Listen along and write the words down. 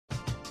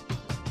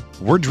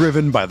We're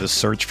driven by the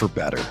search for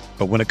better.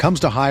 But when it comes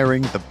to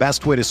hiring, the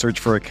best way to search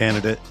for a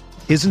candidate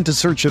isn't to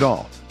search at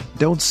all.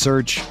 Don't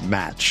search,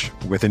 match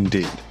with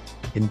Indeed.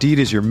 Indeed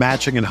is your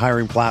matching and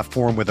hiring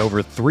platform with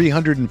over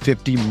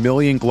 350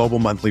 million global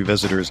monthly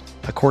visitors,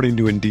 according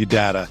to Indeed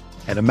data,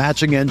 and a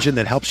matching engine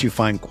that helps you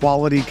find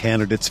quality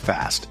candidates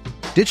fast.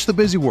 Ditch the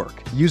busy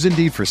work. Use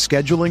Indeed for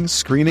scheduling,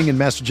 screening, and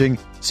messaging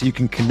so you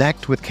can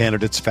connect with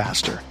candidates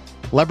faster.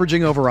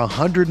 Leveraging over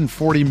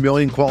 140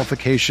 million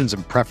qualifications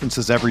and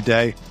preferences every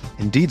day,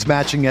 Indeed's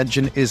matching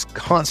engine is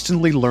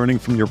constantly learning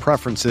from your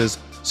preferences,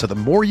 so the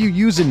more you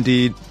use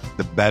Indeed,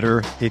 the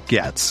better it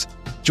gets.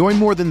 Join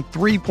more than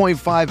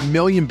 3.5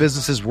 million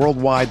businesses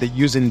worldwide that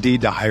use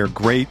Indeed to hire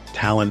great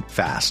talent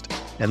fast.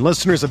 And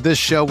listeners of this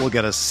show will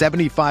get a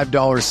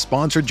 $75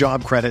 sponsored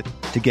job credit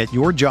to get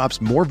your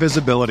jobs more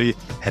visibility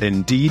at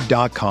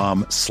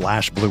Indeed.com/Blue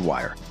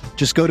Wire.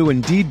 Just go to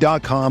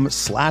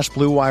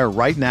Indeed.com/Blue Wire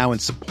right now and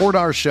support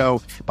our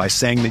show by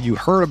saying that you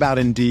heard about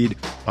Indeed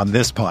on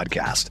this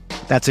podcast.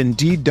 That's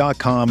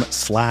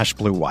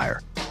Indeed.com/Blue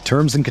Wire.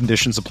 Terms and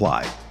conditions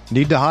apply.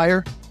 Need to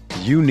hire?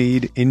 You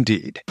need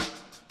Indeed.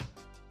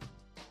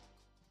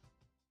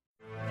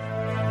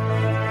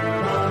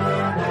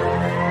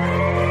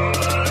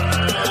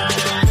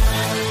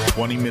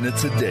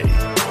 Minutes a day,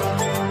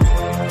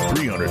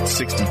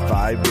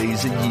 365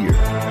 days a year.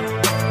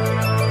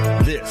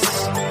 This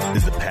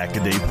is the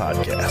Pack-A-Day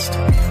Podcast.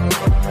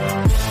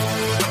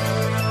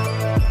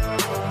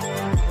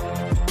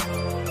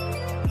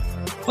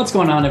 What's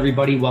going on,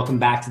 everybody? Welcome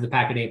back to the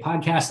Pack-A-Day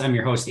Podcast. I'm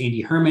your host,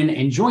 Andy Herman,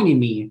 and joining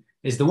me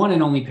is the one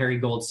and only Perry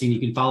Goldstein. You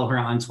can follow her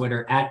on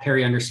Twitter at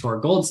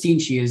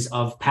Perry_Goldstein. She is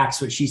of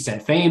Pack's What She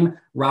Said fame,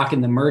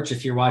 rocking the merch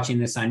if you're watching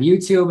this on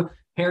YouTube.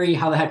 Perry,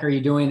 how the heck are you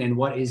doing, and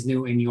what is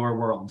new in your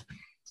world?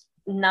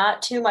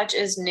 Not too much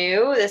is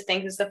new. This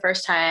is the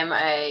first time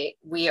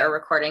we are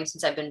recording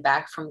since I've been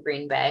back from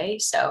Green Bay.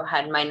 So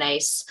had my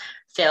nice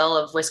fill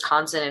of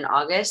Wisconsin in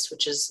August,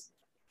 which is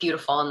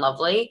beautiful and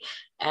lovely.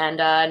 And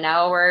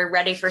now we're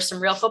ready for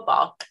some real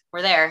football.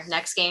 We're there.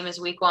 Next game is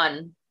week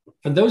 1.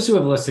 For those who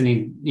have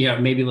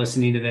maybe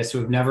listening to this, who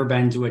have never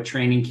been to a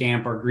training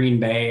camp or Green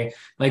Bay,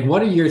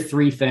 what are your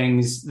 3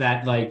 things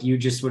that you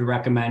just would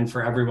recommend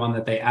for everyone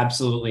that they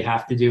absolutely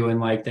have to do? And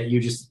that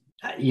you just,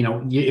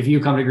 if you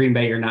come to Green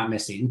Bay, you're not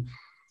missing.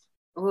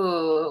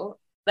 Ooh,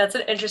 that's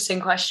an interesting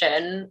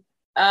question.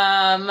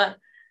 I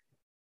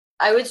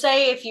would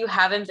say if you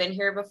haven't been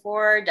here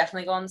before,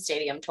 definitely go on the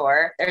stadium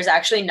tour. There's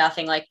actually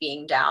nothing like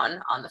being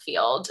down on the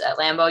field at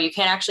Lambeau. You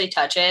can't actually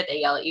touch it. They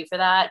yell at you for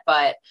that,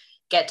 but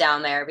get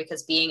down there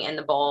because being in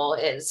the bowl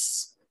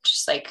is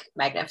just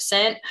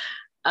magnificent.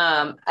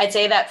 I'd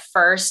say that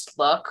first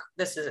look,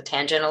 this is a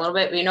tangent a little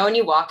bit, but when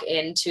you walk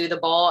into the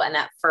bowl and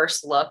that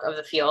first look of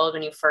the field,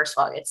 when you first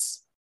walk,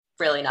 it's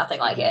really nothing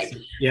like it.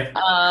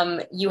 Yeah.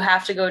 You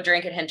have to go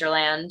drink at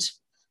Hinterland.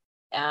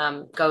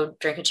 Go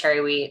drink a cherry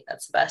wheat.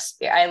 That's the best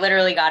beer. I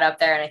literally got up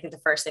there and I think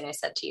the first thing I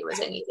said to you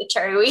was I need the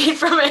cherry wheat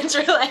from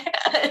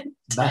Hinterland.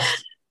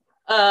 Best.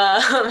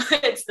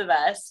 It's the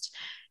best.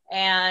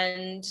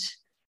 And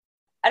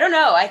I don't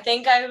know. I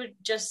think I would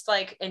just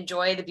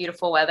enjoy the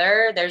beautiful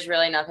weather. There's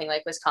really nothing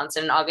like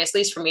Wisconsin in August, at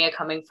least for me,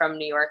 coming from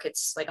New York.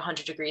 It's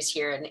 100 degrees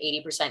here and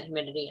 80%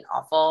 humidity and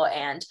awful.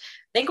 And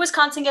I think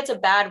Wisconsin gets a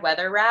bad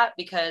weather rap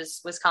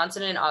because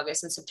Wisconsin in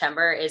August and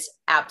September is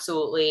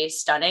absolutely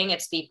stunning.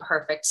 It's the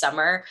perfect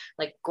summer,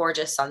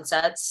 gorgeous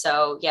sunsets.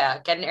 So yeah,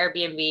 get an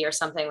Airbnb or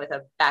something with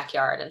a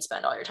backyard and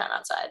spend all your time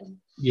outside.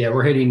 Yeah,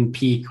 we're hitting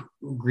peak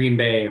Green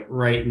Bay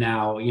right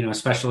now,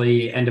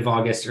 especially end of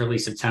August, early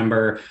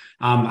September.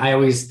 I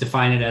always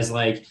define it as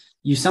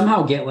you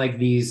somehow get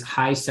these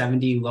high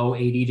 70, low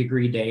 80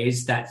 degree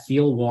days that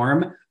feel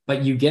warm,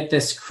 but you get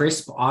this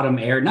crisp autumn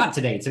air. Not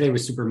today. Today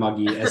was super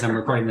muggy as I'm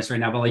recording this right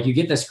now, but you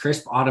get this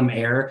crisp autumn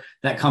air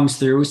that comes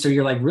through. So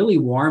you're really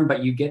warm,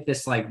 but you get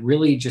this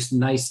really just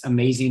nice,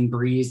 amazing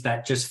breeze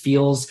that just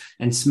feels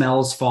and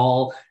smells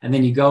fall. And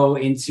then you go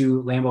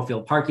into Lambeau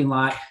Field parking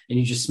lot and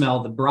you just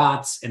smell the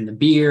brats and the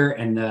beer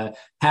and the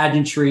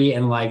pageantry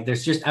and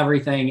there's just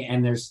everything,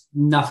 and there's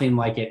nothing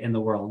like it in the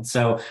world.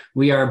 So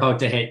we are about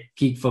to hit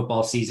peak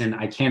football season.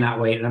 I cannot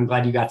wait. And I'm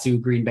glad you got to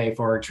Green Bay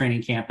for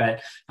training camp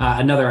at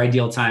another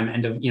ideal time,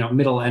 end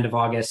of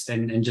August,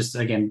 and just,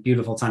 again,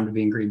 beautiful time to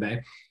be in Green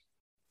Bay.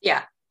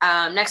 Yeah.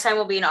 Next time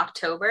will be in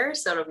October,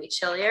 so it'll be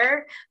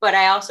chillier, but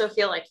I also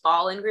feel like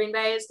fall in Green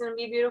Bay is going to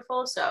be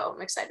beautiful. So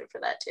I'm excited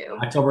for that too.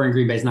 October in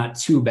Green Bay is not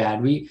too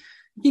bad. We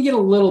can get a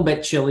little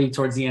bit chilly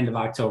towards the end of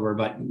October,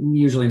 but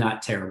usually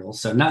not terrible.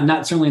 So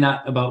certainly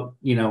not about,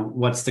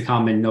 what's to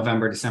come in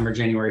November, December,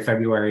 January,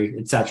 February,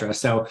 etc.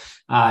 So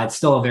it's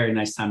still a very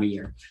nice time of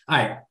year. All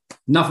right.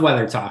 Enough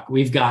weather talk.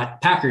 We've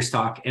got Packers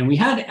talk, and we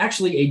had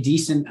actually a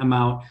decent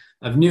amount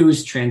of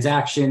news,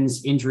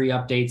 transactions, injury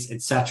updates,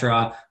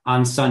 etc.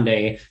 on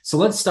Sunday. So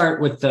let's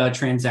start with the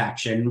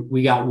transaction.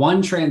 We got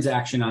one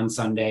transaction on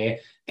Sunday,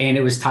 and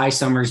it was Ty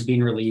Summers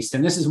being released.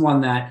 And this is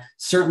one that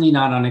certainly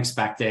not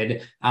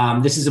unexpected.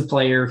 This is a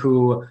player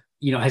who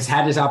has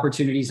had his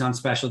opportunities on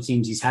special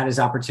teams. He's had his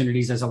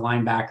opportunities as a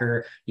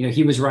linebacker.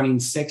 He was running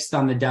sixth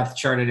on the depth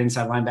chart at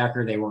inside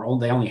linebacker. They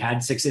only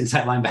had 6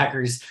 inside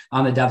linebackers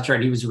on the depth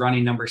chart. He was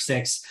running number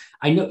 6.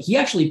 I know he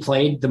actually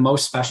played the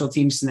most special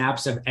team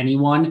snaps of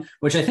anyone,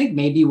 which I think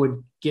maybe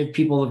would give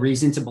people a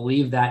reason to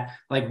believe that,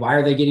 like, why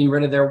are they getting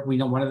rid of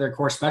one of their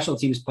core special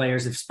teams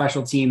players if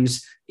special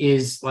teams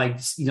is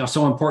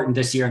so important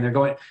this year? And they're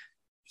going,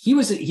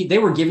 they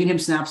were giving him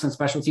snaps on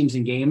special teams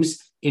in games.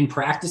 In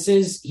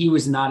practices, he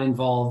was not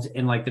involved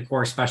in the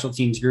core special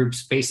teams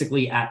groups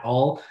basically at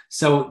all.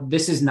 So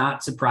this is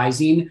not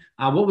surprising.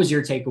 What was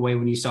your takeaway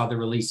when you saw the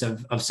release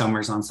of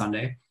Summers on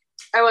Sunday?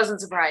 I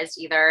wasn't surprised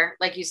either.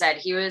 Like you said,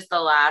 he was the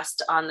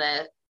last on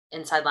the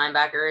inside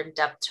linebacker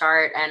depth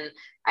chart. And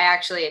I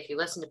actually, if you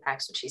listen to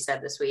Pex, what she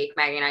said this week,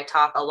 Maggie and I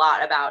talk a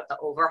lot about the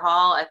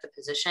overhaul at the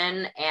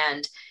position,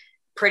 and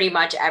pretty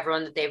much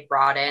everyone that they've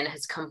brought in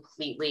has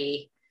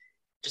completely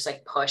just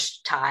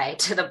pushed Ty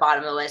to the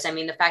bottom of the list. I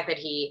mean, the fact that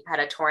he had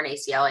a torn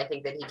ACL, I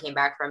think that he came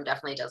back from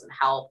definitely doesn't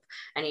help.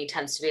 And he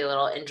tends to be a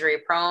little injury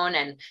prone.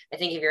 And I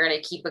think if you're going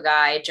to keep a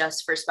guy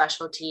just for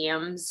special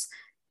teams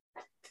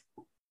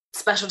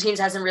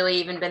hasn't really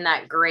even been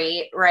that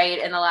great, right,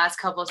 in the last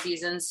couple of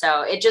seasons.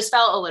 So it just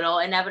felt a little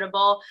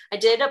inevitable. I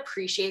did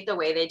appreciate the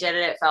way they did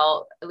it. It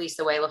felt, at least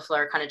the way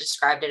LaFleur kind of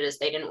described it, is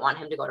they didn't want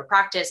him to go to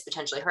practice,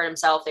 potentially hurt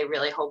himself. They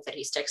really hope that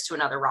he sticks to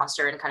another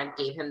roster and kind of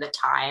gave him the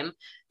time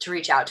to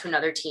reach out to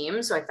another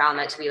team. So I found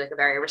that to be a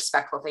very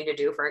respectful thing to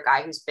do for a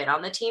guy who's been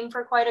on the team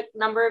for quite a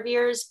number of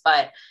years.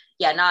 But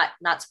yeah,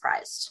 not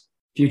surprised.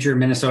 Future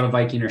Minnesota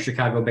Viking or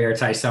Chicago Bear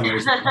Ty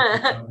Summers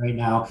right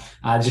now.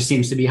 Just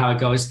seems to be how it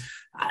goes.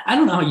 I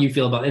don't know how you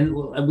feel about it.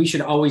 And we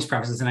should always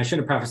preface this. And I should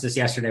have prefaced this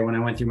yesterday when I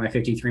went through my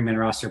 53-man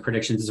roster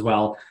predictions as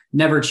well.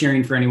 Never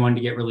cheering for anyone to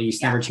get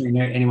released, never cheering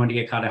anyone to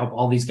get cut. I hope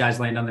all these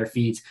guys land on their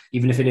feet,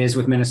 even if it is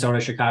with Minnesota,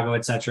 Chicago,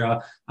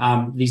 etc.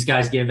 These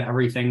guys give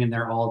everything and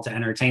they're all to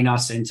entertain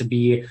us and to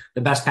be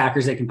the best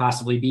Packers they can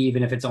possibly be,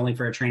 even if it's only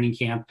for a training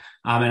camp.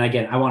 And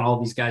again, I want all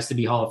these guys to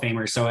be Hall of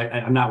Famers. So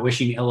I'm not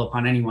wishing ill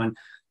upon anyone.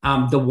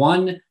 The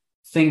one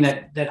thing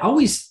that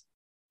always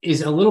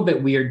is a little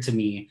bit weird to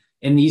me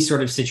in these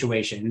sort of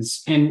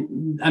situations,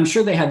 and I'm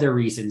sure they had their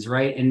reasons,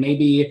 right? And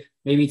maybe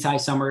Ty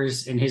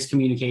Summers and his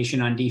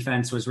communication on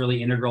defense was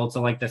really integral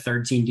to the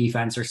third team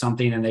defense or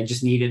something, and they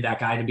just needed that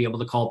guy to be able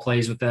to call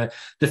plays with the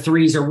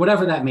threes or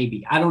whatever that may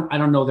be. I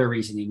don't know their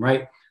reasoning,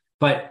 right?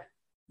 But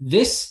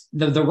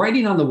the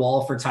writing on the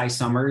wall for Ty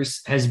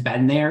Summers has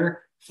been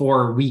there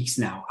for weeks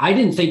now. I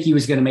didn't think he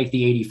was going to make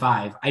the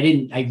 85.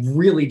 I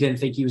really didn't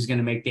think he was going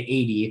to make the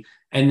 80.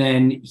 And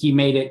then he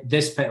made it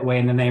this way.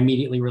 And then they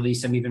immediately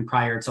released him even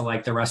prior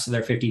to the rest of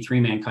their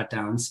 53-man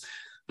cutdowns.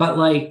 But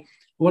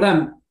what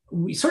I'm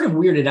sort of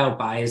weirded out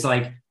by is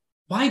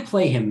why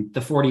play him the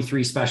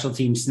 43 special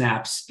team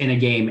snaps in a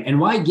game? And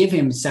why give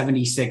him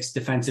 76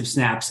 defensive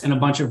snaps and a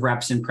bunch of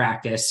reps in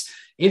practice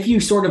if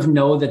you sort of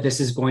know that this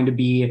is going to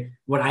be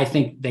what I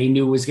think they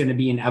knew was going to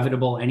be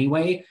inevitable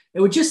anyway? It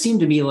would just seem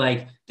to be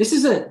this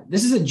is a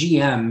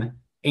GM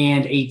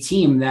and a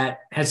team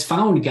that has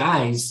found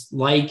guys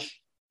like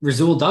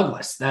Rasul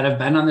Douglas that have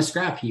been on the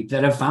scrap heap,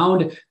 that have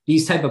found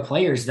these type of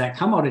players that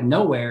come out of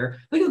nowhere.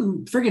 Look at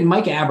friggin'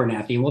 Mike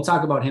Abernathy. And we'll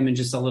talk about him in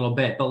just a little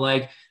bit,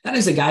 but that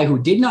is a guy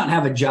who did not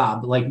have a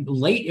job,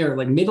 late or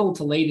middle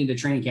to late into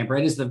training camp,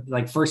 right as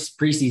the first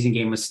preseason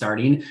game was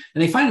starting.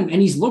 And they find him and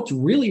he's looked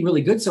really,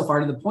 really good so far,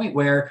 to the point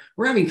where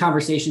we're having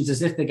conversations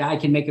as if the guy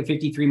can make a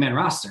 53-man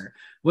roster.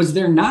 Was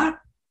there not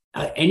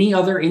any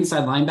other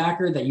inside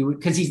linebacker that you would,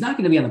 because he's not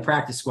going to be on the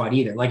practice squad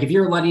either. If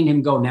you're letting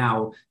him go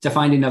now to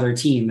find another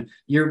team,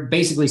 you're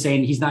basically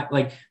saying he's not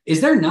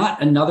is there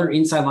not another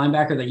inside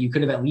linebacker that you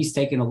could have at least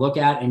taken a look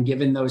at and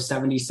given those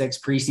 76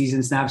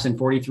 preseason snaps and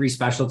 43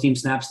 special team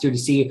snaps to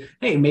see,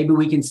 hey, maybe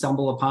we can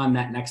stumble upon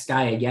that next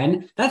guy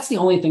again? That's the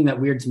only thing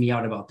that weirds me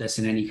out about this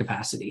in any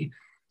capacity.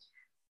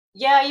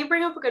 Yeah, you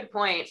bring up a good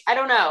point. I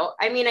don't know.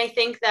 I mean, I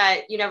think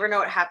that you never know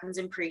what happens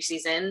in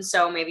preseason.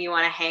 So maybe you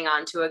want to hang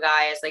on to a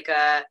guy as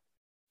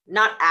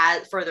not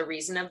as for the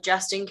reason of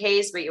just in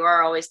case, but you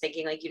are always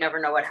thinking you never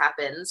know what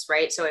happens,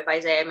 right? So if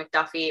Isaiah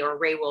McDuffie or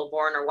Ray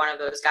Wilborn or one of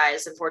those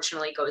guys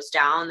unfortunately goes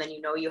down, then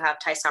you have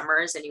Ty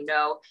Summers, and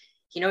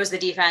he knows the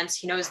defense,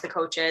 he knows the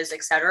coaches,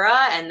 etc.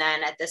 And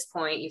then at this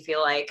point you feel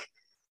all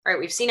right,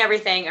 we've seen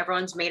everything.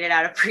 Everyone's made it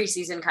out of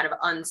preseason kind of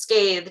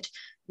unscathed.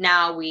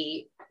 Now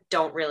we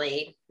don't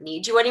really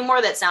need you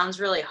anymore. That sounds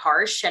really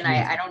harsh. And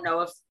I don't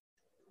know if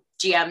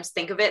GMs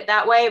think of it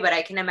that way, but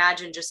I can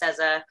imagine just as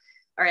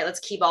all right, let's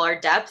keep all our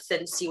depth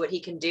and see what he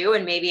can do.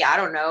 And maybe, I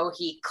don't know,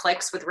 he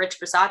clicks with Rich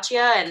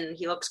Bisaccia and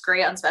he looks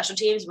great on special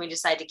teams and we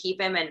decide to keep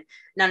him, and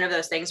none of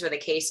those things were the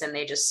case. And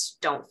they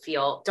just don't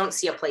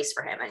see a place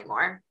for him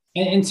anymore.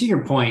 And to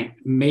your point,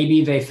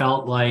 maybe they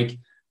felt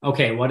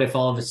okay, what if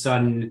all of a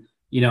sudden,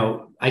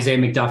 Isaiah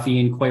McDuffie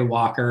and Quay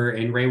Walker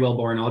and Ray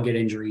Wilborn all get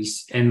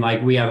injuries. And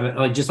like we have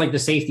like just like the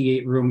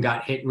safety room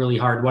got hit really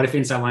hard. What if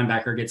inside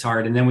linebacker gets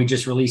hard? And then we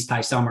just released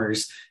Ty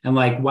Summers. And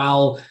like,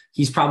 while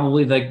he's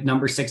probably like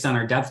number 6 on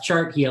our depth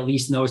chart, he at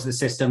least knows the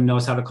system,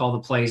 knows how to call the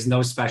plays,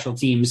 knows special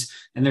teams.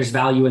 And there's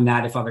value in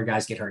that if other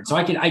guys get hurt.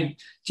 So to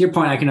your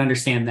point, I can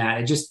understand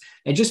that.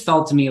 It just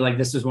felt to me like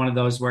this was one of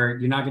those where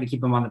you're not going to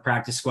keep him on the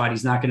practice squad.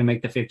 He's not going to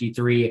make the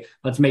 53.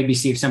 Let's maybe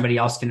see if somebody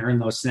else can earn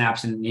those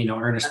snaps and,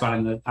 earn a spot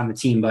on the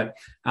team. But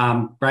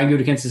Brian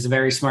Gutekunst is a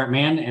very smart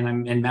man,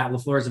 and Matt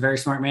LaFleur is a very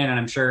smart man, and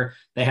I'm sure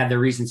they had their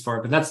reasons for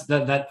it. But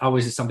that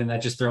always is something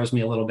that just throws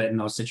me a little bit in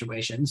those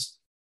situations.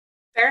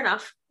 Fair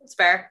enough. It's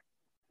fair.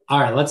 All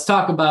right, let's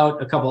talk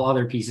about a couple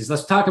other pieces.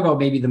 Let's talk about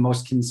maybe the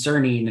most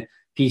concerning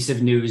piece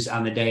of news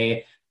on the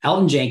day.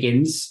 Elgton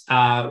Jenkins,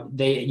 Matt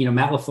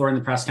LaFleur in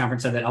the press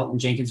conference said that Elgton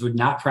Jenkins would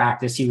not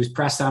practice. He was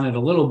pressed on it a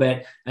little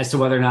bit as to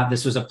whether or not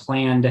this was a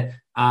planned,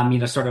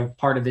 sort of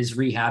part of his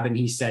rehab. And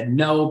he said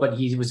no, but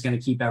he was going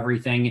to keep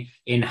everything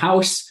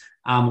in-house.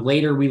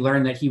 Later, we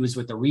learned that he was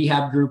with the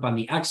rehab group on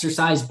the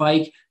exercise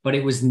bike, but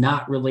it was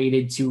not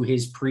related to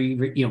his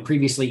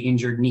previously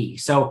injured knee.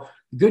 So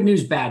good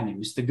news, bad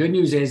news. The good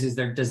news is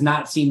there does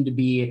not seem to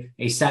be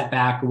a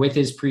setback with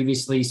his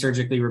previously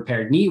surgically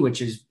repaired knee,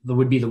 which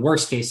would be the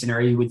worst case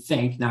scenario, you would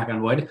think, knock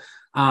on wood.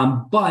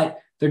 But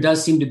there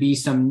does seem to be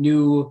some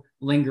new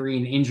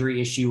lingering injury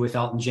issue with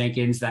Elgton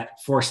Jenkins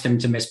that forced him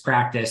to miss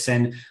practice.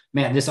 And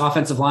man, this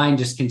offensive line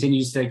just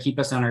continues to keep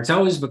us on our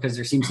toes because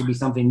there seems to be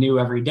something new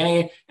every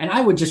day. And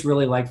I would just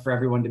really like for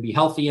everyone to be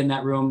healthy in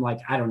that room, like,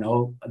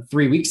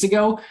 3 weeks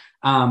ago.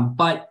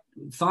 But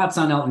thoughts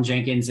on Elgton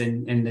Jenkins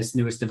and this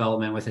newest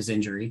development with his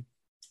injury?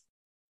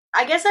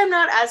 I guess I'm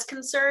not as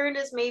concerned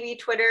as maybe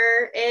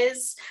Twitter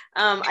is.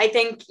 I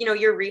think,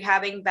 you're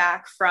rehabbing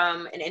back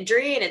from an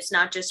injury, and it's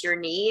not just your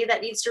knee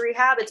that needs to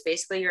rehab. It's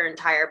basically your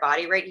entire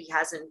body, right? He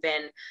hasn't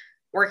been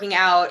working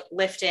out,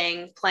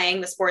 lifting, playing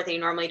the sport that he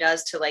normally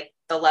does to like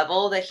the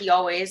level that he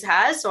always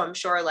has. So I'm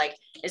sure like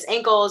his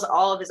ankles,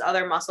 all of his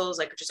other muscles,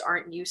 like just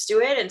aren't used to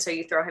it. And so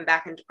you throw him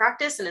back into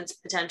practice, and it's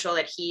potential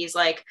that he's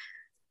like,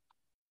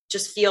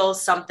 just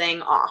feels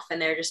something off,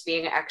 and they're just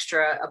being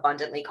extra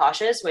abundantly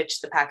cautious, which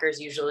the Packers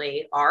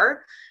usually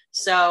are.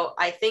 So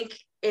I think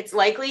it's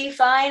likely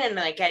fine. And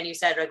then again, you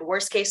said like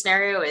worst case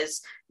scenario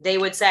is they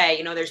would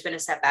say, there's been a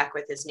setback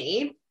with his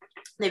knee.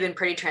 They've been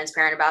pretty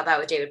transparent about that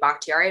with David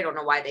Bakhtiari. I don't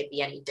know why they'd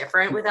be any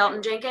different with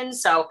Elgton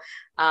Jenkins. So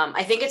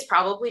I think it's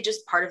probably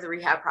just part of the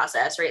rehab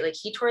process, right? Like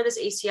he tore this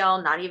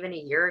ACL not even a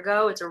year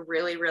ago. It's a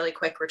really, really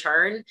quick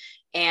return.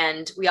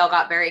 And we all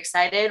got very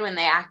excited when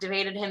they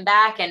activated him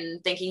back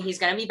and thinking he's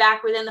going to be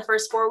back within the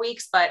first 4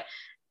 weeks, but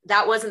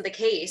that wasn't the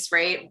case,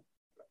 right?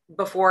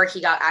 Before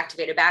he got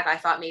activated back, I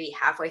thought maybe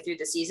halfway through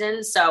the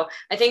season. So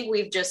I think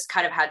we've just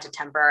kind of had to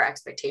temper our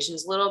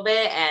expectations a little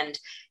bit. And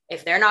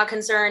if they're not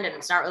concerned and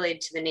it's not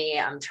related to the knee,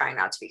 I'm trying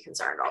not to be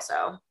concerned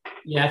also.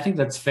 Yeah, I think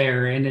that's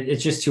fair. And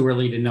it's just too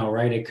early to know,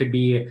 right? It could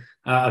be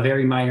a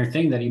very minor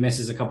thing that he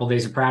misses a couple of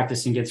days of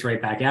practice and gets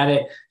right back at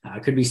it.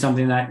 It could be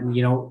something that,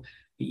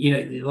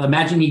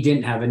 imagine he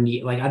didn't have a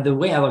knee. Like the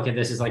way I look at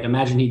this is like,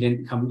 imagine he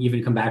didn't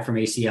come back from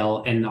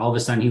ACL and all of a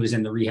sudden he was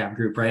in the rehab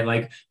group, right?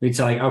 Like we'd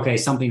say like, okay,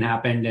 something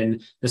happened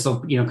and this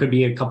will, could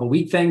be a couple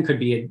week thing, could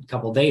be a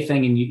couple day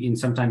thing. And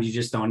sometimes you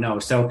just don't know.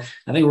 So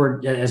I think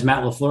we're, as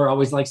Matt LaFleur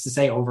always likes to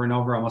say over and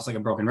over, almost like a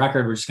broken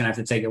record, we're just going to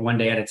have to take it one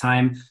day at a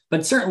time,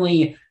 but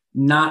certainly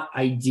not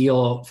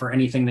ideal for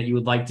anything that you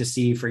would like to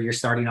see for your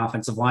starting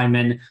offensive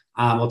lineman.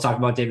 We'll talk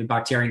about David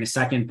Bakhtiari in a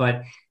second,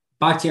 but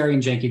Bakhtiari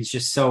and Jenkins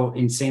just so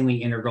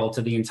insanely integral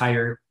to the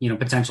entire,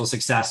 potential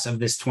success of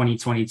this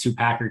 2022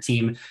 Packer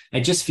team.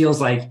 It just feels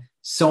like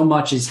so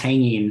much is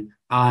hanging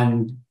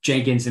on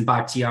Jenkins and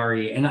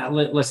Bakhtiari. And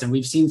listen,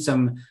 we've seen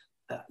some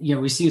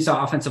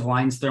offensive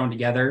lines thrown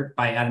together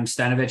by Adam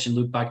Stenavich and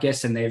Luke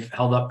Butkus, and they've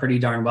held up pretty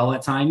darn well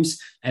at times.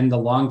 And the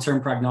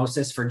long-term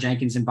prognosis for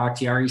Jenkins and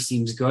Bakhtiari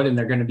seems good, and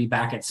they're going to be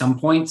back at some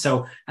point.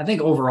 So I think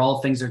overall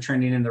things are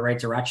trending in the right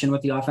direction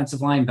with the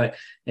offensive line, but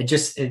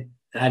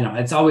I don't know.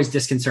 It's always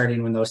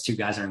disconcerting when those two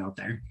guys aren't out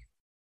there.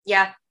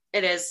 Yeah,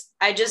 it is.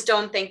 I just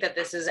don't think that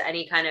this is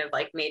any kind of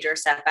like major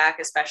setback,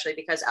 especially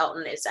because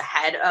Elgton is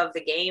ahead of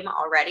the game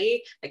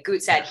already. Like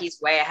Goot said, he's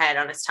way ahead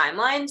on his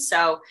timeline.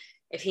 So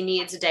if he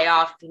needs a day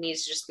off, if he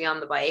needs to just be on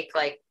the bike,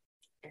 like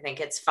I think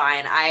it's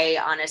fine.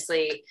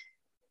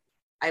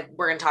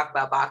 We're going to talk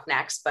about Bach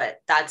next,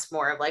 but that's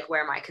more of like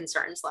where my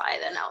concerns lie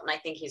than Elgton. I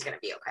think he's going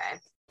to be okay.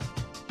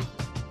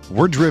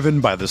 We're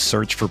driven by the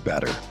search for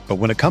better. But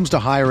when it comes to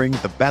hiring,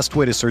 the best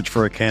way to search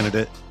for a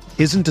candidate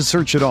isn't to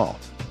search at all.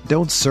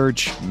 Don't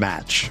search,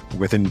 match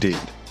with Indeed.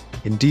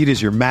 Indeed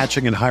is your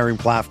matching and hiring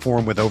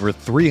platform with over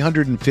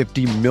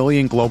 350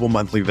 million global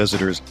monthly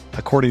visitors,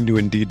 according to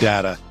Indeed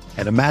data,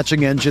 and a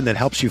matching engine that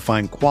helps you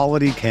find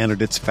quality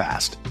candidates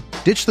fast.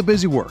 Ditch the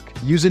busy work.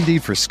 Use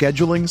Indeed for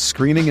scheduling,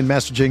 screening, and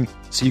messaging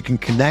so you can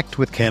connect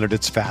with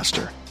candidates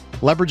faster.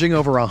 Leveraging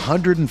over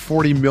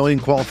 140 million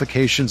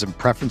qualifications and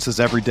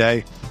preferences every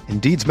day,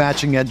 Indeed's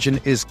matching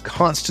engine is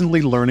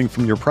constantly learning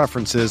from your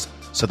preferences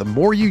So the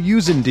more you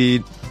use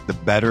Indeed, the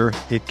better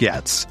it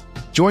gets.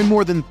 Join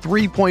more than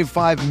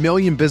 3.5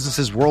 million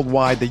businesses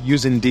worldwide that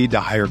use Indeed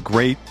to hire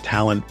great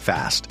talent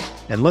fast.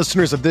 And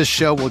listeners of this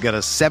show will get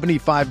a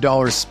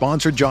 $75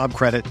 sponsored job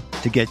credit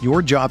to get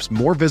your jobs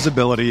more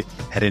visibility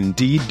at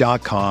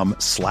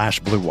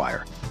Indeed.com/Blue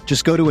Wire.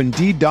 Just go to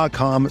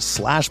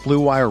Indeed.com/Blue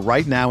Wire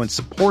right now and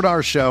support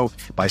our show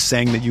by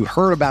saying that you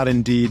heard about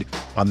Indeed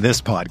on this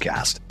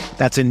podcast.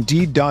 That's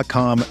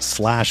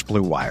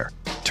Indeed.com/Blue Wire.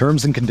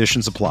 Terms and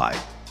conditions apply.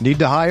 Need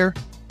to hire?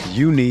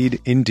 You need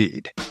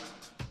Indeed.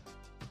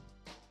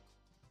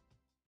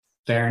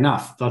 Fair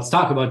enough. Let's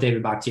talk about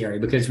David Bakhtiari,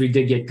 because we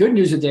did get good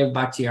news with David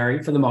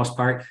Bakhtiari for the most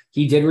part.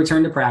 He did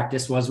return to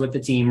practice, was with the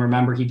team.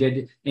 Remember, he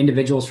did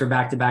individuals for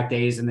back-to-back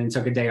days and then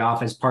took a day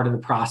off as part of the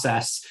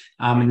process,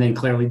 and then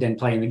clearly didn't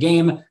play in the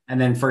game. And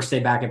then first day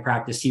back at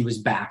practice, he was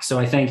back. So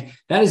I think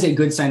that is a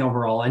good sign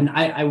overall. And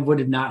I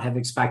would not have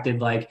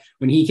expected, like,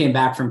 when he came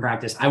back from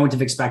practice, I wouldn't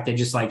have expected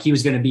just like he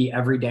was going to be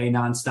every day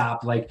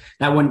nonstop. Like,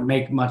 that wouldn't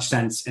make much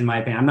sense in my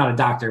opinion. I'm not a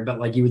doctor, but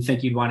like, you would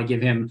think you'd want to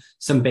give him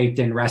some baked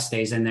in rest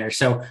days in there.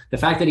 So the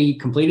fact that he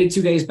completed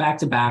 2 days back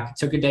to back,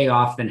 took a day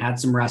off, then had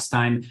some rest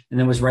time, and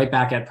then was right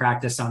back at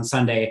practice on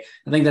Sunday,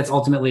 I think that's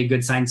ultimately a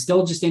good sign.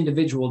 Still just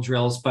individual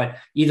drills, but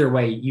either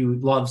way, you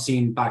love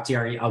seeing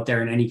Bakhtiari out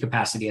there in any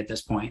capacity at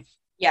this point.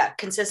 Yeah,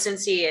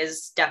 consistency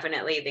is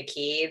definitely the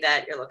key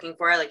that you're looking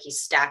for. Like,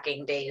 he's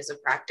stacking days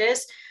of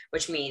practice,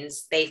 which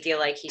means they feel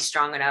like he's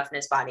strong enough and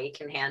his body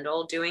can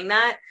handle doing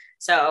that.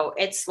 So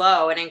it's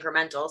slow and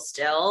incremental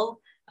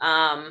still,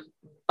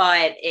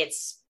 but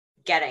it's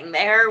getting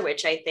there,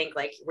 which I think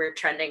like we're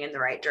trending in the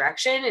right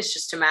direction. It's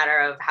just a matter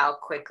of how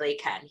quickly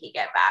can he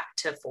get back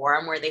to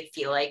form where they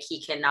feel like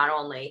he can not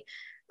only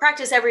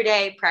practice every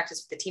day,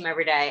 practice with the team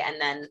every day, and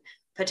then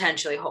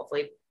potentially,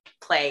 hopefully,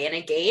 play in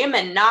a game,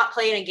 and not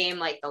play in a game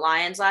like the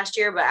Lions last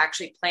year, but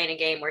actually play in a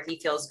game where he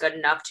feels good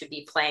enough to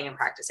be playing and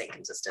practicing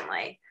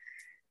consistently.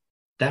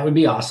 That would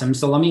be awesome.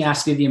 So let me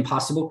ask you the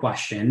impossible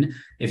question.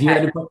 If you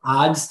had to put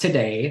odds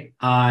today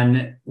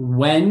on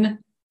when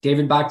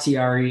David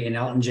Bakhtiari and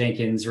Elgton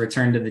Jenkins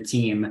return to the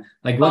team,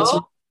 like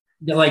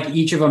like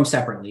each of them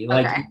separately,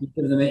 like each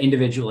of them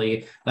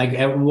individually, like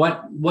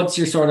what's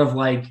your sort of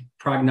like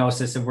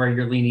prognosis of where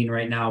you're leaning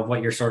right now, of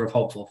what you're sort of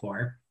hopeful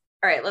for?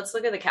 All right, let's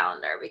look at the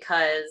calendar,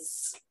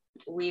 because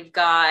we've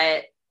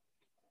got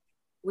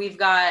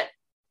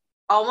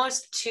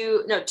almost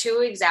two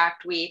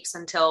exact weeks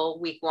until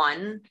week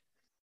 1.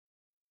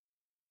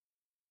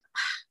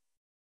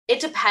 It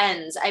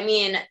depends. I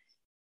mean,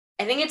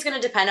 I think it's going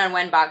to depend on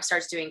when Bach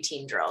starts doing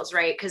team drills,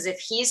 right? Because if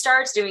he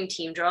starts doing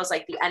team drills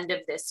like the end of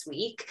this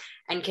week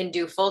and can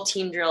do full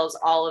team drills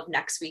all of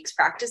next week's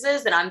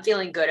practices, then I'm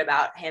feeling good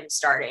about him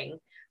starting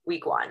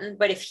week 1.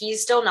 But if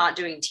he's still not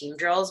doing team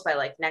drills by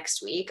like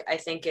next week, I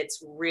think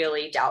it's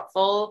really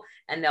doubtful,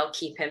 and they'll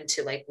keep him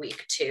to like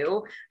week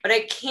 2. But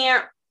I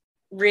can't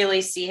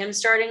really see him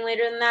starting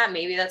later than that.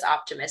 Maybe that's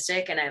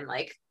optimistic, and I'm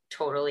like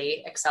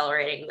totally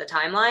accelerating the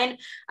timeline.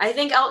 I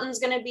think Elgton's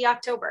going to be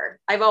October.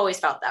 I've always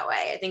felt that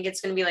way. I think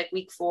it's going to be like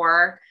week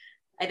 4.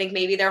 I think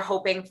maybe they're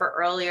hoping for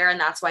earlier, and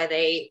that's why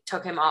they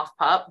took him off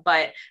PUP,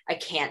 but I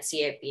can't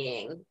see it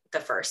being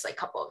the first like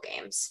couple of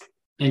games.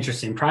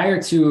 Interesting.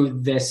 Prior to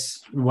this,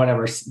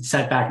 whatever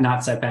setback,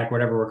 not setback,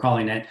 whatever we're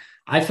calling it,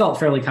 I felt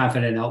fairly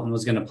confident Elgton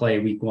was going to play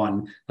week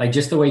 1, like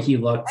just the way he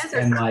looked,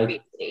 and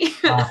like,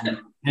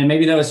 and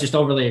maybe that was just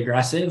overly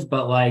aggressive,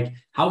 but like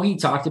how he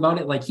talked about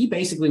it, like he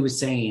basically was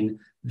saying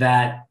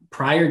that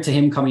prior to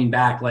him coming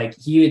back, like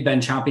he had been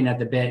chomping at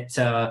the bit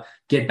to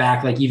get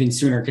back like even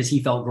sooner, because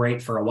he felt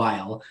great for a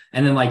while.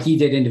 And then like he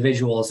did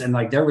individuals, and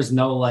like there was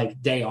no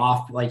like day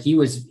off. Like he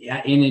was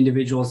in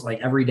individuals like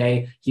every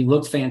day. He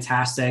looked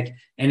fantastic.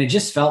 And it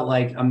just felt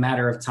like a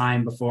matter of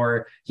time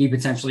before he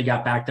potentially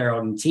got back there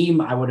on the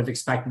team. I would have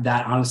expected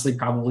that honestly,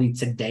 probably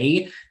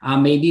today,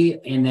 maybe.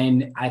 And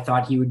then I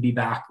thought he would be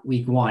back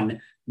week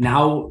 1.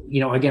 Now,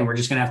 again, we're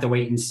just going to have to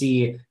wait and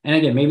see. And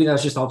again, maybe that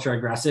was just ultra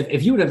aggressive.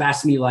 If you would have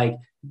asked me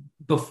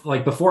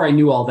before I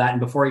knew all that, and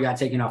before he got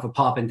taken off a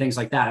PUP and things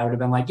like that, I would have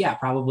been like, yeah,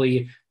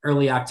 probably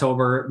early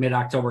October,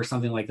 mid-October,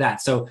 something like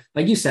that. So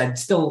like you said,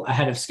 still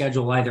ahead of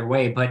schedule either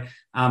way. But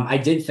I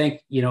did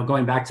think,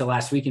 going back to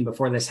last week and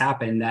before this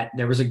happened, that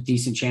there was a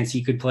decent chance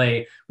he could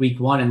play week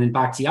 1. And then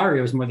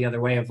Bakhtiari was more the other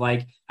way of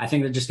like, I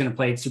think they're just going to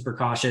play it super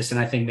cautious. And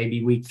I think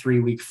maybe week 3,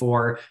 week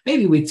 4,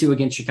 maybe week 2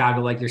 against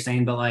Chicago, like you're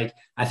saying, but like,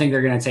 I think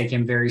they're going to take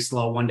him very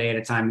slow, one day at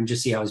a time, and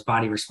just see how his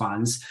body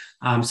responds.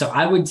 So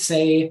I would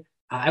say,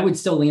 I would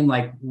still lean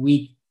like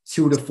week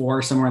 2 to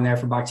 4, somewhere in there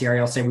for Bakhtiari.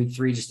 I'll say week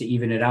 3 just to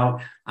even it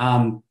out.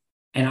 And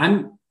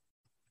I'm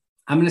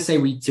going to say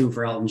week 2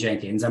 for Elgton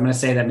Jenkins. I'm going to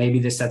say that maybe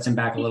this sets him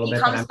back a little bit.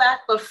 He comes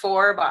back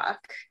before Bach.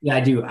 Yeah, I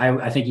do.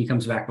 I think he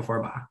comes back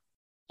before Bach.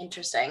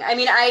 Interesting. I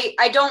mean,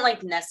 I don't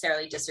like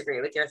necessarily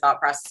disagree with your thought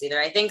process either.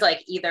 I think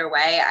like either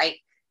way,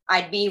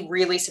 I'd be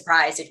really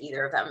surprised if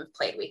either of them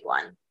played week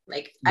 1.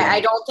 Like, yeah.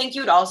 I don't think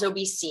you'd also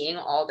be seeing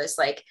all this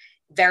like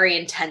very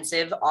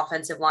intensive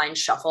offensive line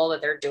shuffle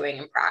that they're doing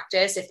in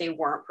practice if they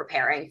weren't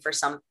preparing for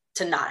some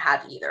to not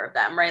have either of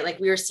them, right? Like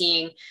we were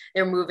seeing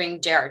they're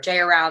moving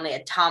JRJ around. They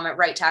had Tom at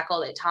right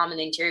tackle, they had Tom in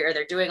the interior.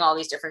 They're doing all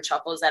these different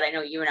shuffles that I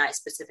know you and I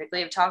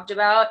specifically have talked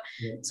about.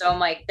 Yeah. So I'm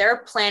like,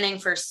 they're planning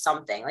for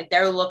something. Like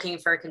they're looking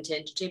for a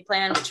contingency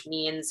plan, which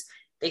means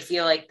they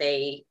feel like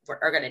they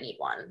are going to need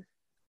one.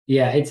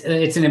 Yeah,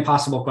 it's an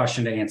impossible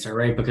question to answer,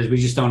 right? Because we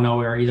just don't know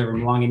where either of them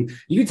belong. And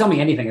you could tell me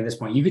anything at this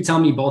point. You could tell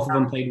me both of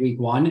them played week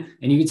 1,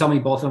 and you could tell me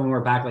both of them were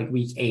back like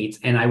week 8,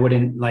 and I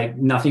wouldn't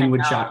nothing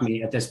would shock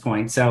me at this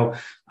point. So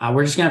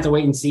we're just gonna have to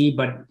wait and see.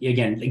 But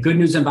again, good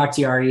news on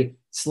Bakhtiari,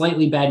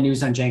 slightly bad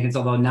news on Jenkins,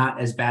 although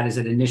not as bad as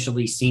it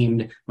initially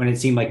seemed when it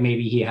seemed like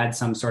maybe he had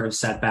some sort of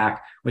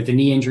setback with the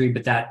knee injury,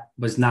 but that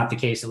was not the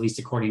case, at least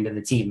according to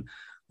the team.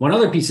 One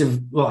other piece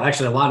of, well,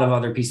 actually a lot of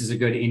other pieces of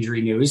good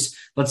injury news.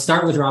 Let's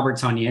start with Robert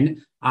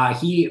Tonyan.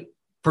 He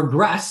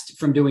progressed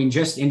from doing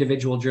just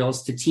individual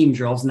drills to team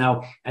drills.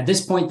 Now, at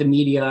this point, the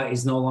media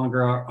is no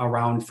longer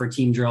around for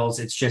team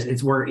drills.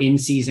 We're in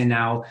season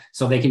now,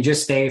 so they can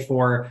just stay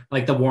for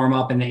like the warm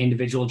up and the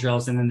individual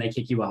drills, and then they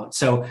kick you out.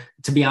 So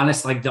to be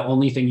honest, like the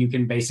only thing you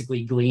can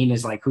basically glean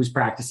is like who's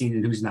practicing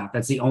and who's not.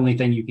 That's the only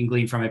thing you can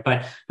glean from it.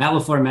 But Matt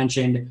LaFleur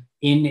mentioned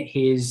in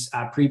his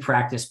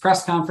pre-practice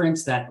press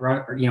conference that,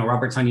 Robert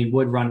Tonyan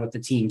would run with the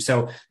team.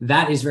 So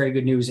that is very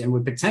good news and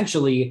would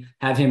potentially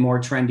have him more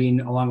trending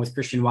along with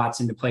Christian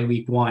Watson to play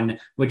week 1,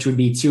 which would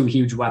be 2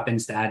 huge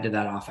weapons to add to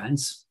that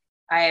offense.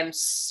 I am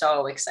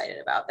so excited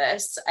about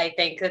this. I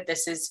think that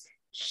this is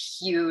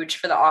huge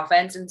for the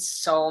offense in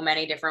so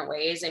many different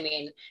ways. I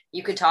mean,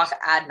 you could talk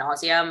ad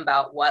nauseum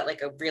about what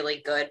like a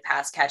really good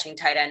pass catching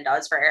tight end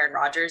does for Aaron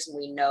Rodgers. And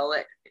we know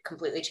it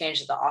completely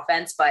changes the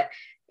offense, but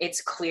it's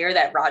clear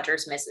that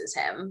Rodgers misses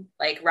him.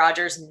 Like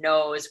Rodgers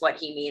knows what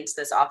he means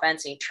to this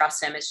offense, and he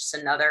trusts him as just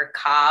another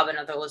Cobb,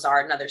 another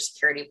Lazard, another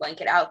security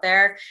blanket out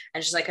there,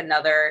 and just like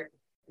another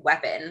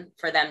weapon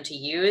for them to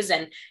use.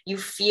 And you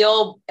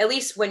feel, at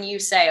least when you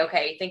say,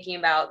 okay, thinking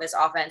about this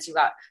offense, you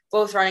got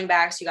both running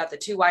backs, you got the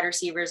 2 wide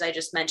receivers I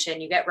just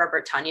mentioned, you get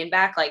Robert Tonyan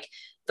back, like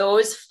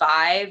those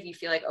 5, you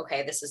feel like,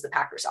 okay, this is the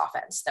Packers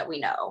offense that we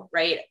know,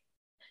 right?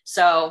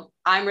 So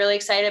I'm really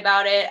excited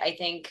about it. I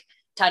think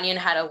Tonyan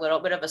had a little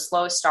bit of a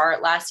slow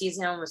start last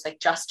season and was like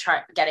just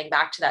getting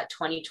back to that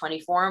 2020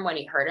 form when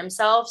he hurt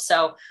himself.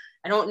 So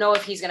I don't know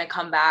if he's going to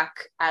come back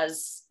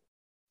as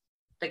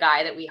the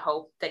guy that we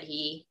hope that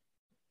he,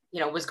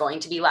 was going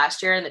to be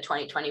last year in the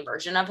 2020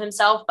 version of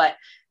himself, but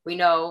we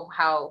know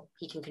how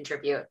he can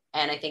contribute.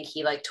 And I think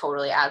he like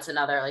totally adds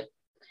another like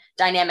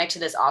dynamic to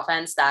this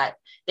offense that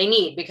they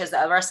need, because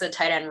the rest of the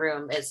tight end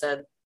room is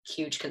a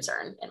huge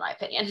concern in my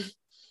opinion.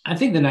 I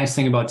think the nice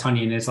thing about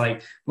Tonyan is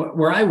like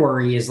where I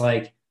worry is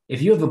like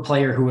if you have a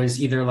player who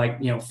is either like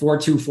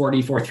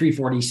 4.240,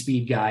 4.340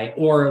 speed guy,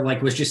 or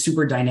like was just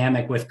super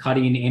dynamic with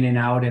cutting in and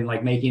out and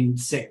like making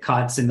sick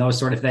cuts and those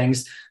sort of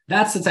things.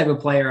 That's the type of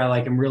player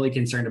I'm really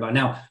concerned about.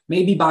 Now,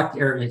 maybe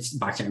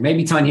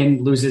maybe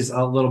Tonyan loses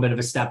a little bit of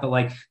a step, but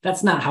like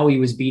that's not how he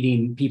was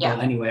beating people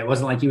anyway. It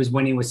wasn't like he was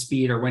winning with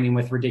speed or winning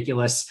with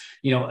ridiculous,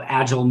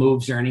 agile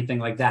moves or anything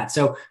like that.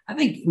 So I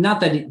think not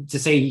that to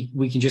say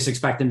we can just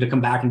expect him to come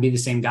back and be the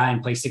same guy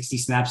and play 60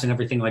 snaps and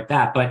everything like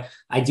that. But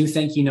I do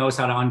think he knows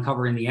how to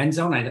uncover in the end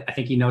zone. I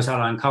think he knows how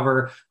to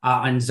uncover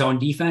on zone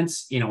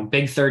defense,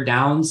 big third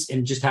downs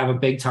and just have a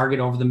big target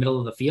over the middle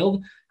of the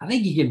field. I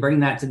think he can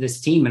bring that to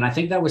this team. And I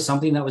think that was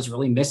something that was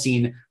really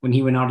missing when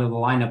he went out of the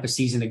lineup a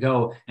season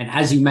ago. And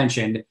as you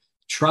mentioned,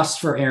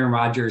 trust for Aaron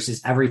Rodgers is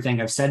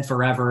everything. I've said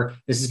forever,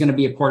 this is going to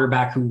be a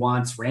quarterback who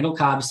wants Randall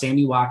Cobb,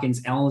 Sammy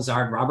Watkins, Allen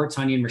Lazard, Robert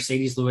Tonyan,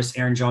 Mercedes Lewis,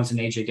 Aaron Jones, and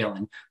AJ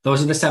Dillon.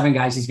 Those are the 7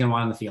 guys he's going to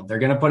want on the field. They're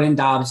going to put in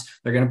Dobbs.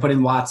 They're going to put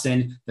in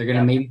Watson. They're going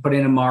to maybe put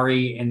in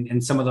Amari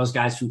and some of those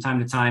guys from time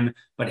to time.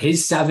 But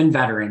his 7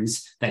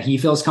 veterans that he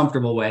feels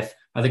comfortable with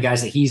are the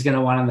guys that he's going to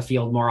want on the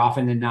field more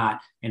often than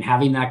not. And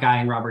having that guy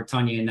in Robert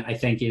Tonyan, I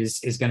think is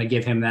going to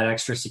give him that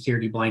extra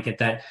security blanket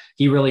that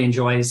he really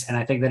enjoys. And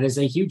I think that is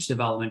a huge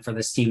development for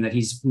this team that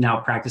he's now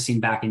practicing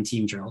back in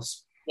team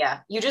drills. Yeah.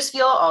 You just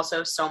feel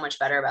also so much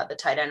better about the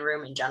tight end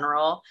room in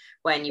general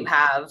when you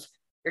have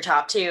your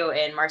top 2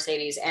 in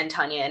Mercedes and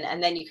Tonyan,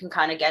 and then you can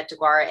kind of get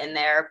DeGuara in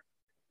there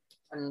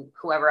and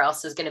whoever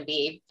else is going to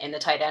be in the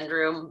tight end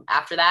room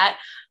after that.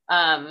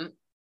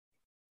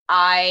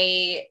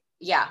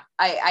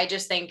 I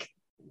just think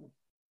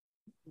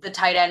the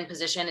tight end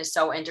position is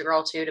so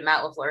integral to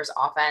Matt LaFleur's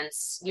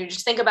offense. You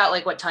just think about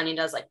like what Tonyan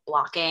does, like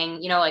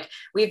blocking, like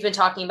we've been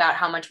talking about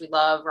how much we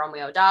love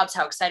Romeo Doubs,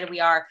 how excited we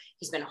are.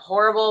 He's been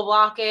horrible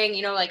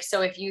blocking,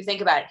 so if you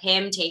think about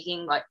him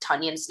taking what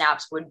Tonyan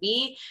snaps would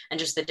be and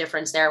just the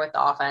difference there with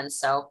the offense.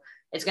 So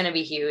it's going to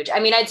be huge. I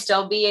mean, I'd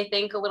still be, I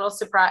think, a little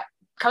surprised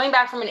coming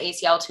back from an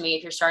ACL. To me,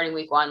 if you're starting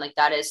week 1, like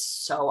that is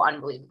so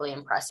unbelievably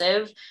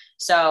impressive.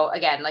 So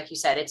again, like you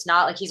said, it's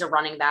not like he's a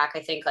running back. I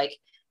think like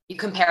you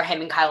compare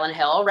him and Kylan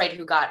Hill, right,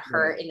 who got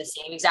hurt in the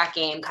same exact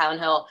game. Kylan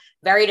Hill,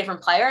 very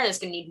different player, and is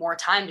going to need more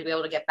time to be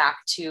able to get back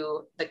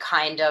to the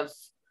kind of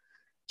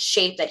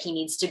shape that he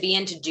needs to be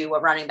in to do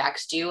what running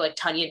backs do. Like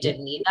Tonyan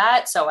didn't need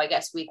that. So I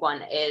guess week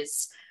 1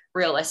 is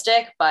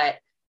realistic, but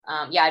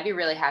I'd be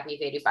really happy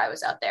if 85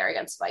 was out there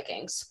against the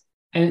Vikings.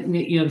 And,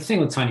 the thing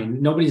with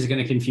Tonyan, nobody's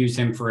going to confuse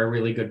him for a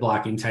really good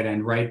blocking tight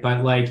end, right?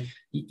 But like,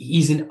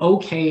 he's an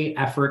okay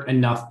effort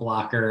enough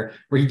blocker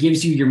where he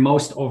gives you your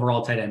most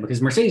overall tight end,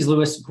 because Mercedes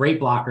Lewis, great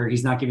blocker.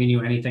 He's not giving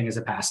you anything as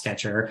a pass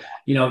catcher.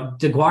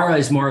 DeGuara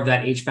is more of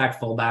that H-back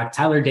fullback.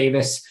 Tyler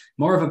Davis,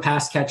 more of a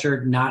pass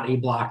catcher, not a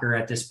blocker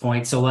at this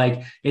point. So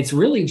like, it's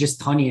really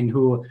just Tonyan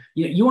who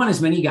you want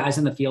as many guys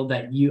in the field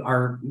that you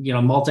are,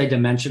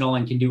 multi-dimensional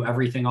and can do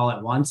everything all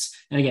at once.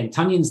 And again,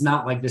 Tonyan's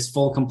not like this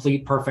full,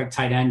 complete, perfect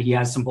tight end. He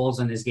has some holes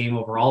in his game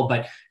overall,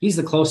 but he's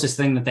the closest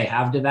thing that they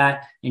have to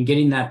that. And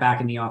getting that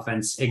back in the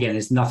offense, again,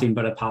 is nothing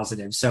but a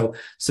positive. So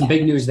some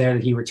big news there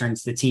that he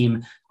returns to the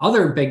team.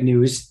 Other big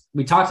news,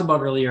 we talked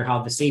about earlier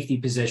how the safety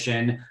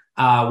position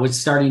was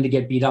starting to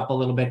get beat up a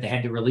little bit. They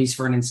had to release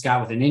Vernon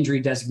Scott with an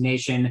injury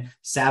designation.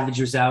 Savage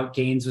was out,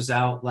 Gaines was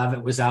out,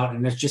 Levitt was out,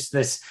 and there's just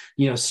this,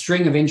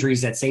 string of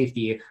injuries at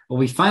safety. Well,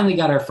 we finally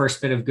got our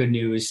first bit of good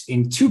news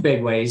in two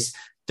big ways.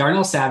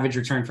 Darnell Savage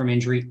returned from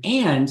injury,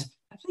 and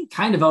I think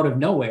kind of out of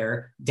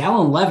nowhere,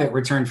 Dallin Levitt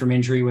returned from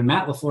injury. When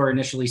Matt LaFleur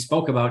initially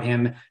spoke about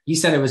him, he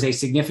said it was a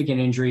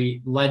significant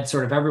injury, led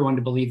sort of everyone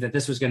to believe that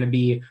this was going to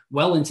be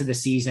well into the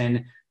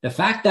season. The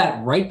fact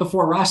that right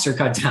before roster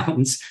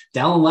cutdowns,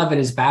 Dallin Levitt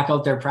is back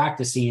out there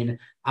practicing,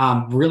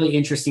 really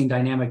interesting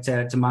dynamic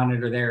to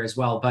monitor there as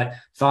well. But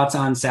thoughts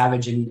on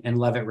Savage and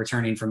Levitt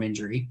returning from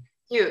injury?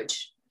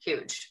 Huge,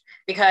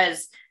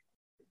 because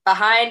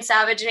behind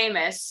Savage and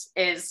Amos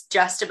is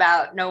just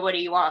about nobody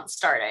you want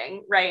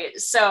starting, right?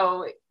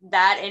 So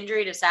that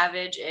injury to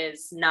Savage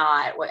is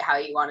not how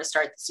you want to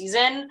start the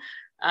season.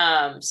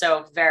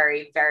 So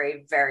very,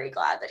 very, very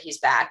glad that he's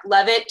back.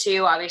 Levitt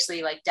too,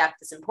 obviously, like, depth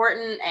is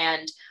important,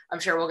 and I'm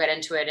sure we'll get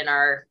into it in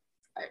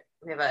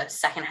we have a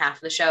second half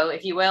of the show,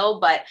 if you will,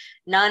 but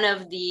none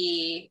of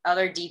the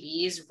other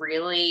DBs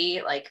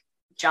really like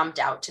jumped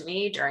out to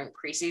me during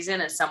preseason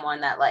as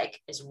someone that like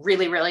is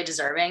really, really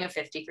deserving a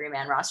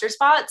 53-man roster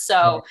spot.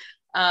 So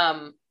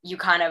you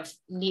kind of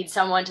need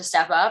someone to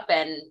step up,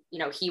 and,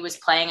 he was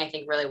playing, I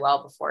think, really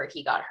well before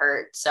he got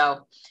hurt.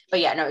 So, but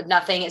yeah, no,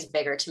 nothing is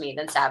bigger to me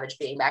than Savage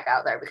being back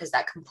out there, because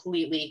that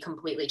completely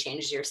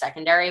changes your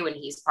secondary when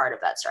he's part of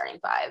that starting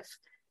five.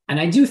 And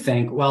I do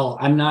think, well,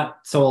 I'm not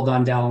sold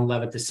on Dallin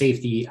Levitt, the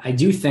safety. I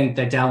do think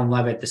that Dallin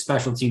Levitt, the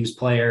special teams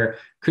player,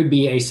 could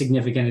be a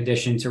significant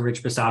addition to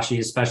Rich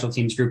Bisaccia's special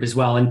teams group as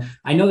well. And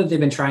I know that they've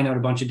been trying out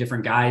a bunch of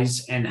different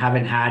guys and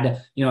haven't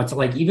had, it's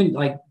like, even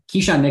like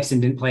Keyshawn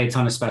Nixon didn't play a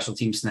ton of special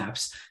team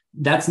snaps.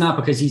 That's not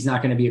because he's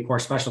not going to be a core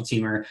special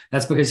teamer.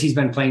 That's because he's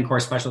been playing core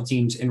special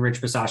teams in Rich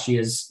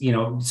Bisaccia's,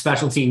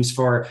 special teams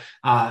for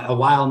a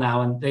while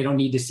now, and they don't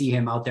need to see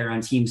him out there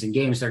on teams and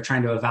games. They're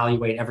trying to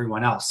evaluate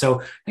everyone else. So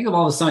I think of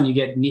all of a sudden you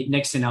get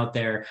Nixon out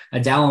there, a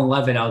Dallin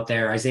Levitt out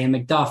there, Isaiah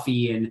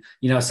McDuffie,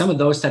 and, some of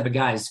those type of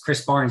guys.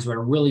 Chris Barnes, who had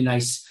a really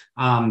nice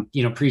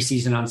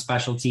preseason on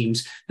special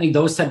teams. I think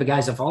those type of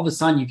guys, if all of a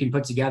sudden you can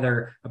put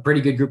together a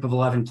pretty good group of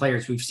 11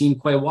 players, we've seen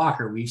Quay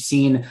Walker, we've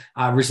seen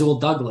Rasul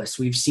Douglas,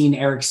 we've seen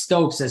Eric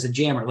Stokes as a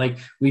jammer. Like,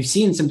 we've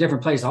seen some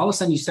different players. All of a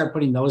sudden you start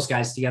putting those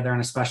guys together on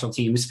a special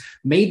teams,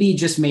 maybe,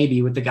 just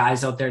maybe, with the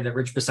guys out there that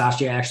Rich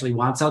Bisaccia actually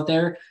wants out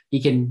there,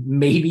 he can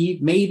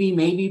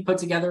maybe put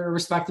together a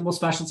respectable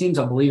special teams.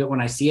 I'll believe it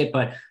when I see it,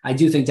 but I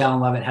do think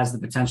Dallin Levitt has the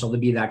potential to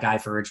be that guy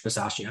for Rich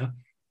Bisaccia.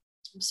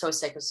 I'm so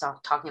sick of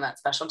talking about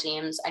special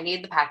teams. I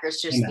need the Packers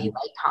to just be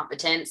like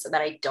competent so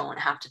that I don't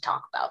have to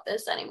talk about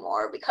this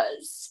anymore,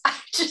 because I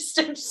just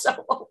am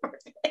so over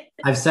it.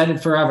 I've said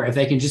it forever. If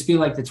they can just be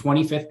like the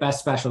 25th best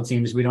special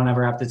teams, we don't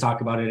ever have to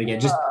talk about it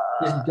again. Just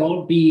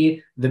don't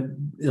be the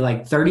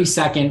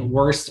 32nd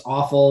worst,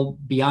 awful,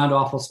 beyond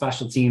awful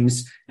special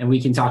teams. And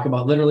we can talk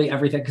about literally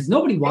everything, because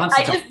nobody wants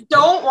to. I just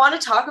don't want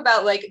to talk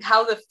about like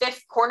how the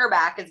fifth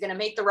cornerback is going to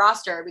make the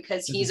roster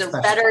because he's a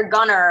better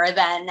gunner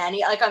than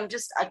any,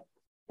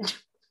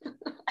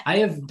 I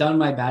have done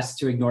my best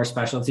to ignore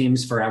special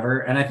teams forever.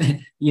 And I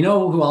think,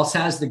 who else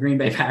has the Green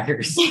Bay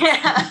Packers?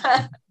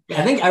 Yeah.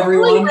 I think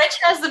everyone. Rich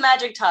has the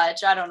magic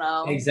touch. I don't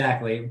know.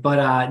 Exactly.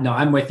 But no,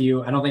 I'm with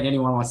you. I don't think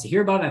anyone wants to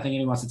hear about it. I think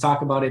anyone wants to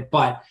talk about it,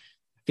 but I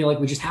feel like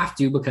we just have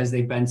to, because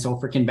they've been so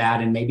freaking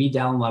bad. And maybe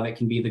Dallin Levitt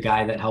can be the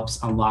guy that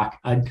helps unlock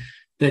a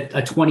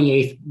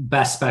 28th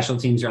best special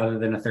teams rather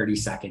than a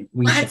 32nd.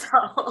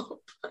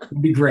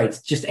 It'd be great.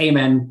 Just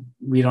amen.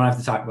 We don't have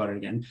to talk about it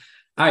again.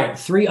 All right,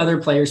 3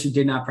 other players who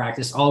did not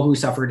practice, all who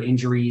suffered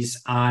injuries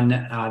on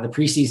the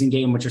preseason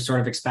game, which are sort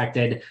of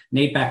expected.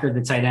 Nate Becker,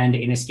 the tight end,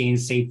 Innis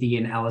Gaines, safety,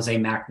 and Alize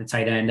Mack, the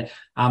tight end.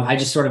 I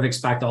just sort of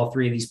expect all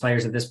 3 of these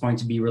players at this point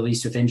to be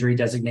released with injury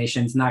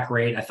designations. Not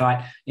great. I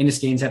thought Innis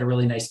Gaines had a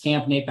really nice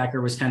camp. Nate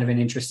Becker was kind of an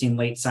interesting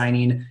late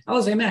signing.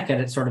 Alize Mack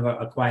had sort of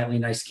a quietly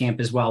nice camp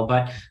as well.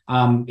 But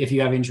if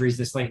you have injuries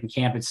this late in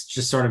camp, it's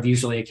just sort of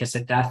usually a kiss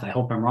at death. I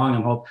hope I'm wrong.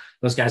 I hope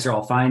those guys are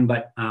all fine,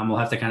 but we'll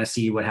have to kind of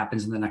see what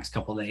happens in the next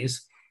couple of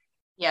days.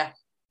 Yeah.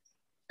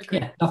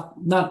 Yeah,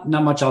 not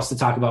much else to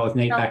talk about with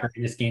Nate Becker,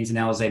 Innis Gaines, and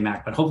Alize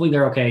Mack, but hopefully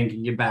they're okay and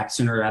can get back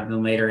sooner rather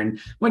than later. And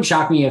wouldn't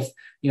shock me if,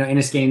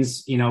 Innis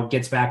Gaines,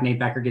 gets back, Nate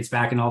Becker gets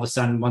back, and all of a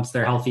sudden, once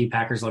they're healthy,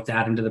 Packers look to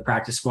add him to the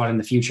practice squad in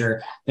the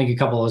future. I think a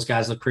couple of those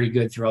guys look pretty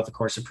good throughout the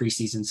course of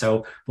preseason.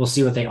 So we'll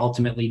see what they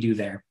ultimately do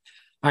there.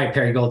 All right,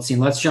 Perry Goldstein,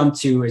 let's jump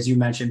to, as you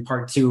mentioned,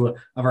 part 2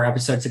 of our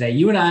episode today.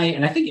 You and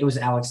I think it was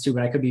Alex too,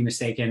 but I could be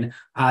mistaken,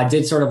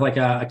 did sort of like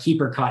a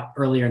keeper cut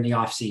earlier in the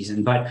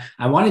offseason. But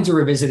I wanted to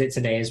revisit it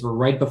today as we're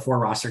right before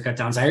roster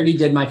cutdowns. I already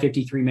did my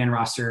 53-man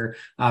roster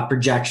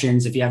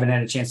projections. If you haven't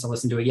had a chance to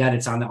listen to it yet,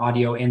 it's on the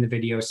audio and the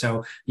video,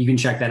 so you can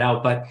check that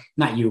out. But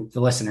not you,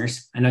 the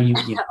listeners. I know you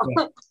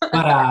know.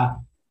 But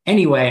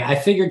anyway, I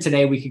figured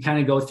today we could kind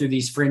of go through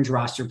these fringe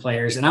roster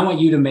players, and I want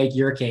you to make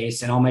your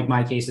case, and I'll make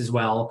my case as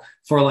well,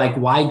 for like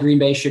why Green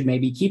Bay should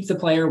maybe keep the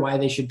player, why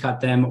they should cut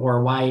them,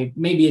 or why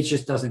maybe it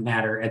just doesn't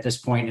matter at this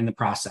point in the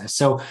process.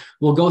 So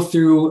we'll go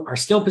through our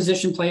skill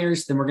position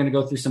players, then we're going to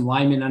go through some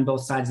linemen on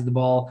both sides of the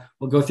ball.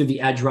 We'll go through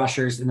the edge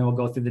rushers, and then we'll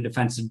go through the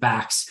defensive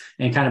backs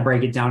and kind of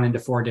break it down into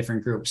 4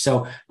 different groups.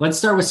 So let's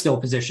start with skill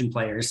position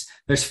players.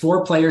 There's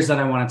 4 players that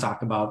I want to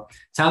talk about: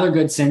 Tyler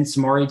Goodson,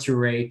 Samori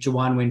Toure,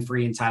 Juwann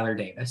Winfree, and Tyler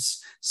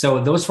Davis.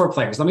 So those 4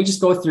 players, let me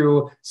just go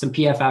through some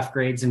PFF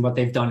grades and what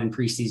they've done in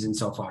preseason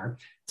so far.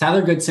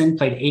 Tyler Goodson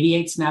played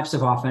 88 snaps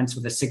of offense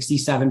with a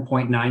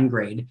 67.9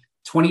 grade,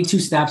 22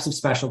 snaps of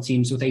special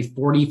teams with a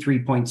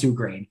 43.2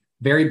 grade.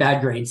 Very bad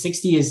grade.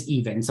 60 is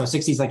even. So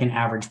 60 is like an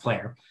average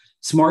player.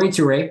 Samori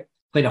Toure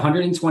played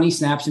 120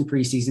 snaps in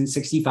preseason,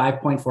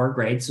 65.4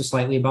 grade, so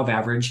slightly above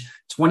average,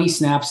 20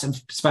 snaps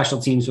of special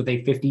teams with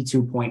a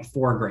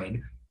 52.4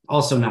 grade.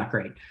 Also not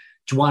great.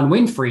 Juwann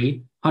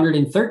Winfree,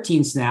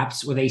 113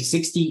 snaps with a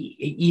 60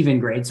 even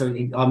grade, so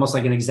almost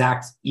like an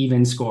exact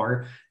even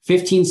score,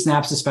 15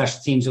 snaps of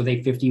special teams with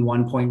a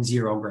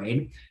 51.0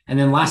 grade. And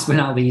then last but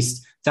not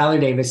least, Tyler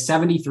Davis,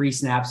 73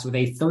 snaps with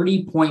a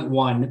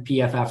 30.1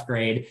 PFF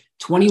grade,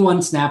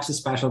 21 snaps of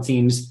special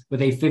teams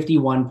with a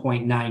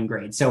 51.9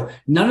 grade. So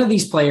none of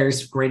these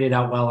players graded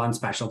out well on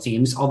special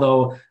teams,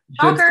 although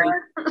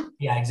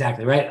yeah,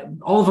 exactly, right.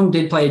 All of them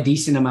did play a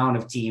decent amount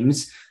of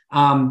teams.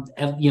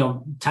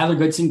 Tyler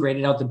Goodson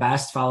graded out the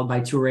best, followed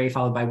by Toure,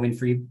 followed by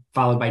Winfree,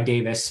 followed by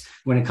Davis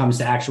when it comes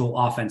to actual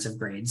offensive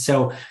grades.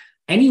 So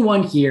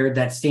anyone here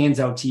that stands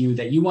out to you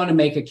that you want to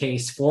make a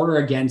case for or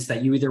against,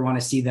 that you either want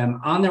to see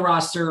them on the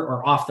roster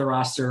or off the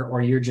roster,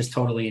 or you're just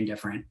totally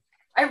indifferent?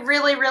 I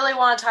really, really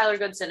want Tyler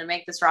Goodson to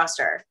make this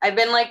roster. I've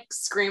been like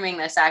screaming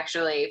this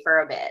actually for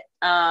a bit.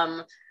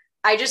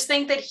 I just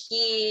think that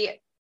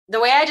the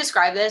way I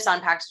describe this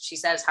on Packs What She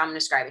Says, how I'm going to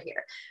describe it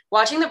here.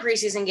 Watching the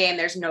preseason game,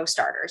 there's no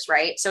starters,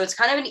 right? So it's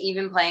kind of an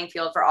even playing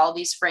field for all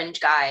these fringe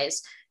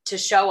guys to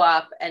show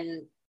up.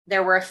 And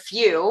there were a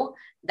few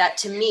that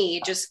to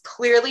me just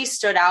clearly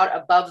stood out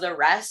above the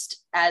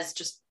rest as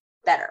just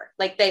better.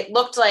 Like they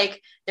looked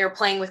like they were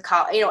playing with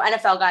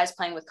NFL guys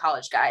playing with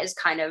college guys,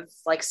 kind of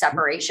like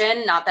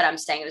separation. Not that I'm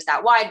saying it was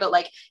that wide, but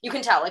like you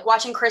can tell, like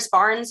watching Chris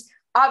Barnes,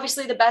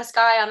 obviously the best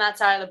guy on that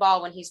side of the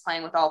ball when he's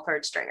playing with all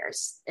third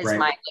stringers is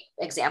my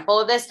example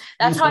of this.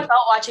 That's how I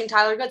felt watching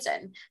Tyler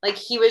Goodson. Like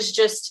he was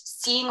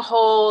just seeing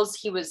holes.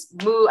 He was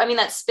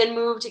that spin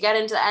move to get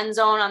into the end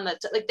zone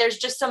there's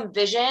just some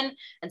vision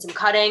and some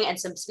cutting and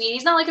some speed.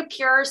 He's not like a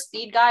pure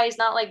speed guy. He's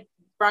not like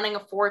running a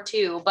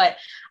 4.2, but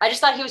I just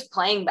thought he was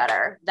playing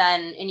better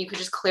and you could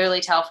just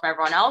clearly tell from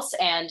everyone else.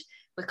 And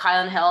with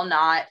Kylan Hill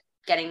not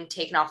getting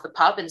taken off the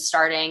pup and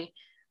starting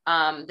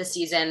the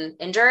season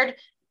injured,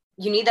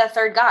 you need that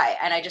third guy.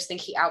 And I just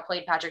think he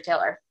outplayed Patrick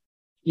Taylor.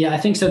 Yeah, I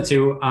think so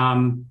too.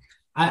 I'm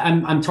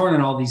torn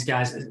on all these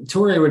guys.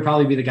 Toure would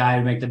probably be the guy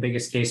to make the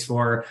biggest case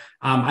for.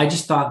 I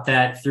just thought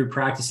that through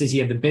practices, he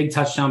had the big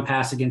touchdown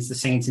pass against the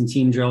Saints in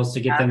team drills to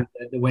get them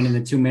the win in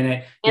the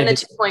 2-minute. And the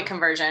 2-point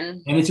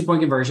conversion.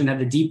 Had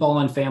the deep ball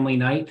on family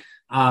night.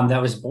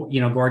 That was,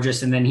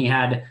 gorgeous. And then he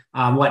had,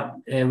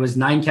 it was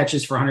 9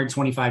 catches for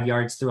 125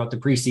 yards throughout the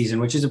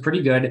preseason, which is a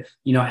pretty good,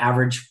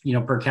 average,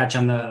 per catch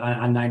on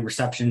 9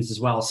 receptions as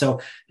well.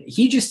 So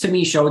he just, to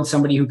me, showed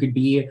somebody who could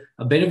be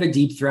a bit of a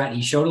deep threat.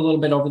 He showed a little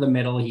bit over the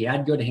middle. He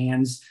had good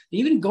hands.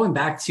 Even going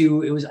back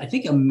to, it was, I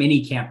think, a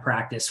mini camp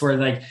practice where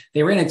like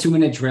they ran a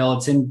 2-minute drill.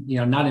 It's in,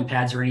 not in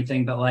pads or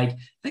anything, but like,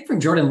 I think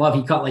from Jordan Love,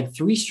 he caught like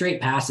 3 straight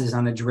passes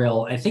on the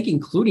drill, I think,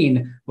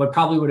 including what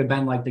probably would have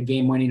been like the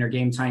game winning or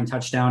game tying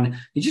touchdown.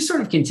 He just sort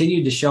of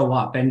continued to show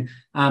up. And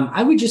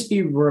I would just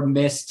be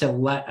remiss to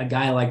let a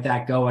guy like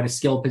that go at a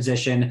skill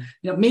position.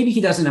 Maybe he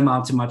doesn't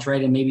amount to much,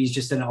 right? And maybe he's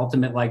just an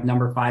ultimate like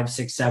number 5,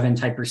 6, 7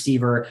 type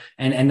receiver.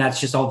 And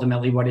that's just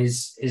ultimately what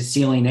his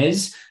ceiling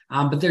is.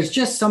 But there's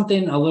just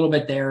something a little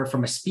bit there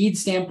from a speed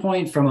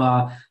standpoint, from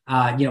a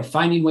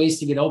finding ways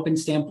to get open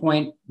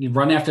standpoint, you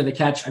run after the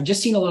catch. I've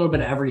just seen a little bit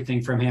of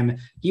everything from him.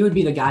 He would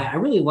be the guy. I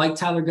really like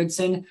Tyler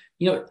Goodson.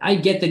 I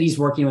get that he's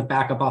working with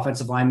backup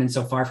offensive linemen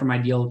so far from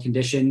ideal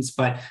conditions,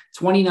 but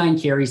 29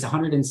 carries,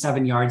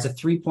 107 yards, a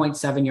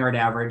 3.7 yard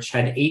average,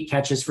 had 8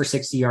 catches for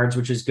 60 yards,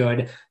 which is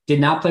good. Did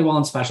not play well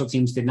in special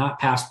teams, did not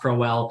pass pro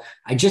well.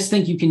 I just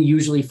think you can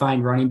usually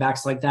find running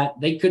backs like that.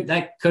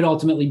 That could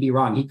ultimately be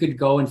wrong. He could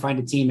go and find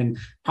a team and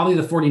probably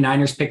the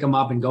 49ers pick him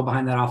up and go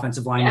behind that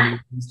offensive line. Yeah.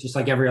 It's just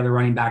like every other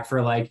running back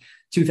for like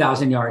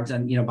 2,000 yards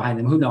and, behind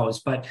them, who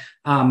knows? But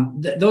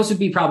those would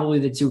be probably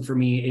the two for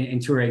me in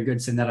Toure and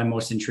Goodson that I'm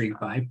most intrigued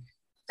by.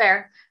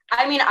 Fair.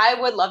 I mean, I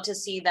would love to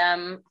see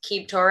them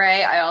keep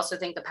Toure. I also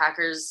think the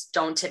Packers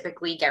don't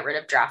typically get rid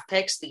of draft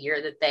picks the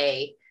year that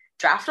they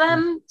draft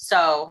them.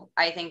 So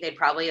I think they'd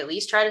probably at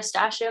least try to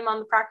stash him on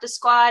the practice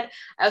squad.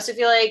 I also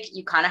feel like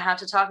you kind of have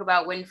to talk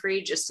about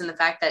Winfrey just in the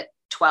fact that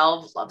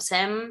 12 loves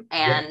him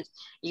and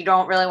you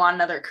don't really want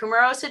another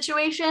Kumaro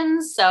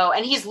situation. So,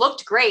 and he's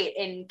looked great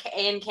in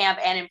camp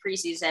and in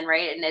preseason,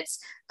 right? And it's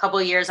a couple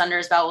of years under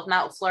his belt with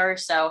Matt LaFleur.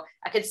 So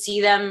I could see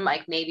them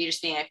like maybe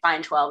just being like,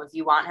 fine, 12, if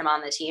you want him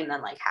on the team,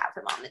 then like have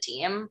him on the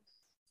team.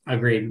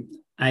 Agreed.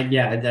 I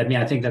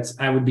think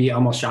I would be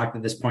almost shocked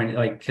at this point,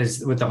 like,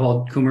 because with the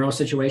whole Kumaro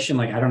situation,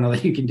 like, I don't know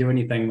that you can do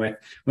anything with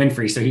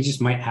Winfrey. So he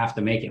just might have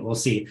to make it. We'll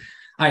see.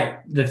 All right.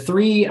 The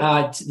 3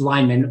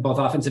 linemen, both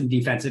offensive and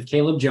defensive,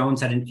 Caleb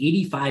Jones had an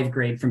 85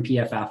 grade from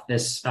PFF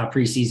this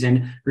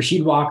preseason.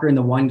 Rasheed Walker in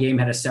the one game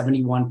had a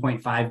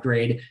 71.5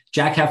 grade.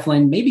 Jack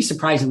Heflin, maybe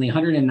surprisingly,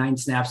 109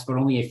 snaps, but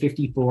only a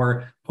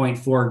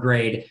 54.4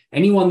 grade.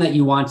 Anyone that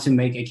you want to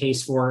make a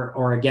case for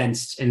or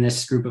against in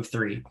this group of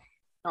 3?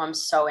 I'm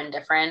so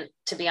indifferent,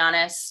 to be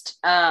honest.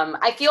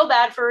 I feel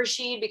bad for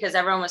Rasheed because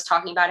everyone was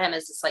talking about him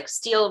as this like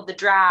steal of the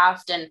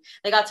draft and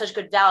they got such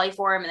good value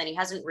for him. And then he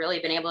hasn't really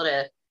been able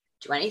to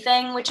do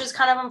anything, which is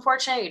kind of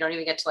unfortunate. You don't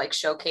even get to like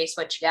showcase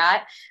what you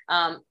got.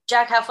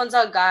 Jack Heflin's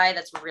a guy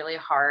that's really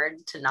hard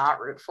to not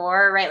root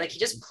for, right? Like he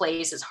just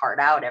plays his heart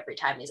out every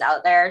time he's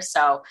out there.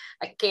 So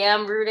I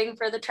am rooting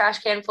for the trash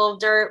can full of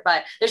dirt,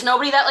 but there's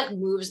nobody that like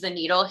moves the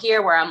needle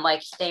here where I'm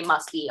like, they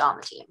must be on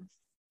the team.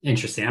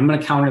 Interesting. I'm going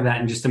to counter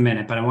that in just a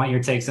minute, but I want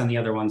your takes on the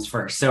other ones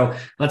first. So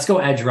let's go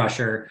edge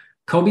rusher.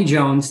 Kobe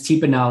Jones,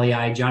 Tipa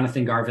Naliai,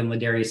 Jonathan Garvin,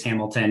 Ladarius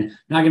Hamilton. I'm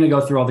not going to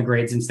go through all the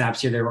grades and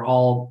snaps here. They were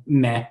all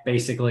meh,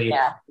 basically.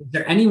 Yeah. Is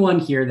there anyone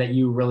here that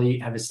you really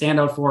have a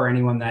standout for, or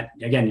anyone that,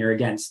 again, you're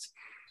against?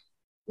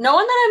 No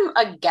one that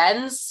I'm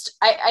against.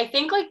 I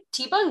think like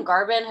Tipa and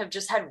Garvin have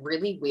just had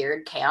really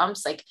weird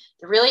camps. Like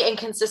they're really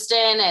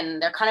inconsistent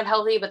and they're kind of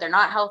healthy, but they're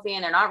not healthy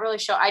and they're not really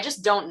sure. I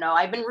just don't know.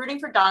 I've been rooting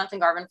for Jonathan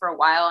Garvin for a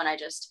while and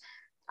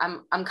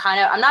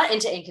I'm not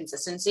into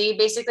inconsistency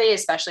basically,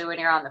 especially when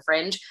you're on the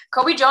fringe.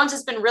 Kobe Jones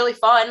has been really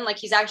fun. Like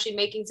he's actually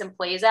making some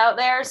plays out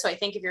there. So I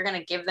think if you're going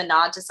to give the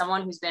nod to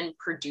someone who's been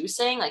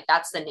producing, like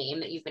that's the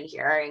name that you've been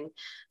hearing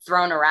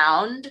thrown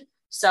around.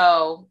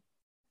 So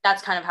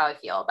that's kind of how I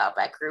feel about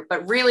that group,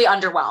 but really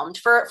underwhelmed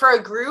for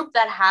a group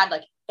that had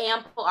like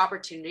ample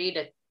opportunity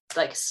to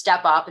like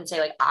step up and say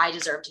like, I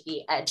deserve to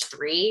be edge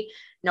 3.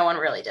 No one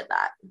really did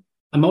that.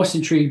 I'm most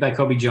intrigued by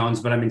Kobe Jones,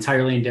 but I'm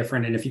entirely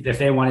indifferent. And if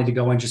they wanted to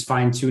go and just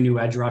find 2 new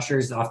edge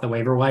rushers off the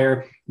waiver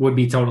wire, would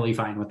be totally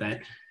fine with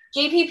it.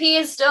 JPP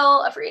is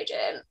still a free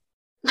agent.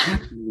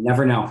 You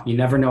never know. You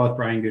never know with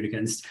Brian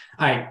Gutekunst.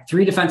 All right.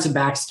 3 defensive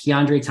backs,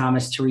 Keandre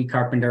Thomas, Tariq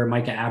Carpenter,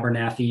 Micah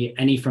Abernathy.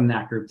 Any from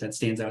that group that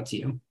stands out to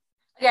you?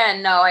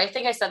 Again, no, I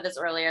think I said this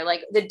earlier.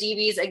 Like the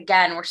DBs,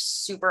 again, were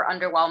super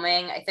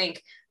underwhelming. I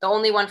think the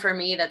only one for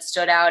me that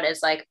stood out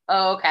is like,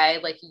 oh, okay,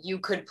 like you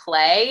could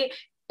play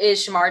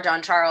is Shamar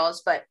John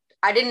Charles, but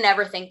I didn't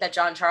ever think that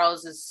John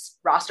Charles's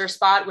roster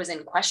spot was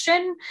in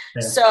question.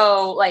 Yeah.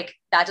 So like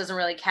that doesn't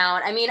really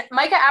count. I mean,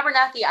 Micah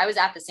Abernathy, I was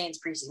at the Saints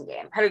preseason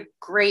game, had a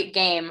great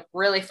game,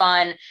 really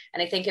fun.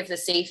 And I think if the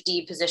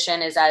safety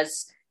position is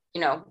as,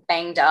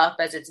 banged up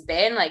as it's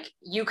been, like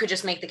you could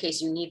just make the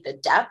case you need the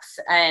depth.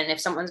 And if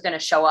someone's going to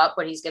show up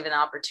when he's given the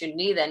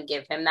opportunity, then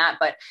give him that.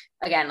 But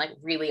again, like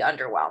really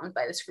underwhelmed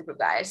by this group of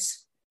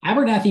guys.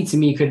 Abernathy to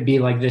me could be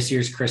like this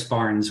year's Chris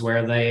Barnes,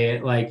 where they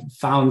like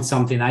found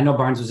something. I know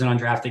Barnes was an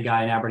undrafted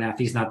guy and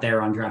Abernathy's not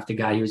their undrafted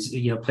guy. He was,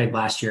 played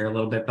last year a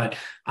little bit, but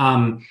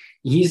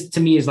he's to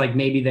me is like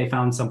maybe they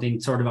found something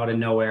sort of out of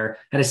nowhere.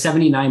 Had a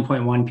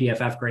 79.1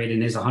 PFF grade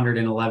in his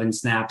 111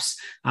 snaps.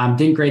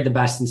 Didn't grade the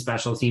best in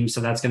special teams,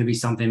 so that's going to be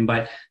something.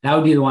 But that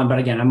would be the one. But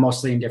again, I'm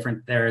mostly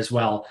indifferent there as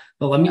well.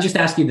 But let me just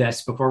ask you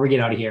this before we get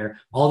out of here.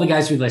 All the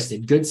guys we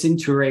listed: Goodson,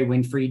 Toure,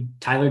 Winfrey,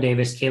 Tyler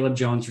Davis, Caleb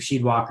Jones,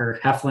 Rasheed Walker,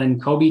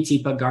 Heflin, Kobe,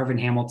 Tipa, Garvin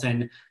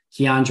Hamilton,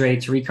 Keandre,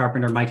 Tariq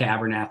Carpenter, Micah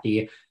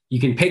Abernathy. You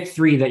can pick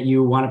 3 that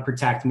you want to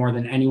protect more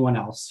than anyone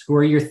else. Who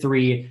are your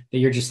 3 that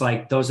you're just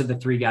like, those are the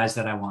 3 guys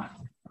that I want?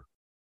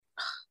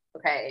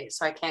 Okay,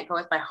 so I can't go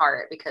with my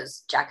heart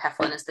because Jack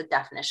Heflin is the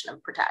definition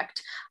of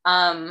protect.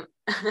 I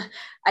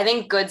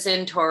think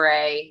Goodson,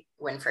 Toure,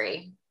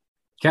 Winfrey.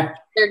 Okay.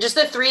 They're just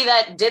the 3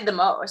 that did the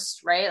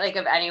most, right? Like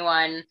of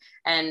anyone.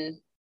 And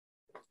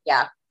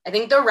yeah, I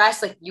think the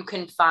rest, like you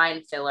can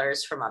find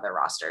fillers from other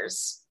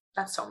rosters.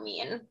 That's so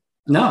mean.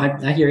 No,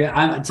 I hear you.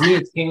 To me,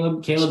 it's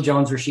Caleb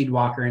Jones, Rasheed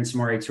Walker, and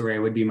Samori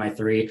Toure would be my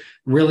three.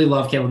 Really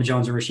love Caleb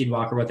Jones and Rasheed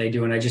Walker, what they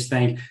do. And I just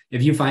think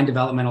if you find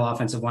developmental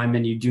offensive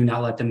linemen, you do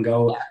not let them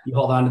go. Yeah. You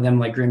hold on to them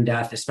like grim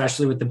death,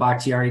 especially with the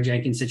Bakhtiari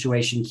Jenkins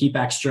situation. Keep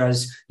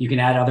extras. You can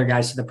add other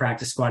guys to the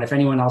practice squad. If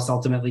anyone else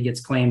ultimately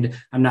gets claimed,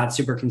 I'm not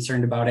super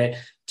concerned about it.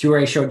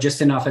 Toure showed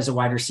just enough as a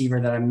wide receiver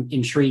that I'm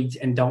intrigued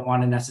and don't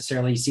want to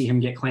necessarily see him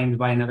get claimed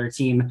by another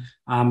team.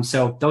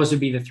 So those would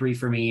be the three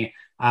for me.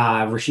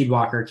 Rasheed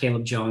Walker,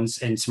 Caleb Jones,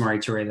 and Samori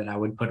Toure that I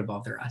would put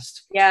above the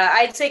rest. Yeah,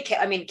 I'd say,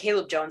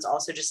 Caleb Jones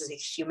also just as a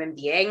human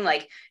being,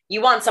 like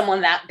you want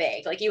someone that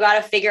big, like you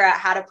got to figure out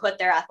how to put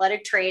their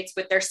athletic traits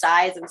with their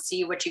size and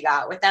see what you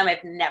got with them.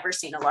 I've never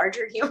seen a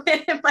larger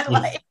human in my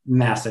life.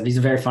 Massive. He's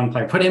a very fun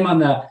player. Put him on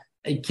the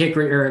kick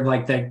or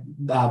like the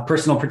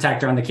personal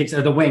protector on the kicks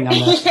or the wing on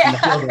the, on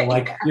the field.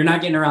 Like you're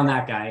not getting around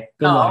that guy.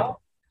 Good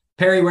luck.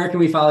 Perry, where can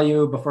we follow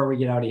you before we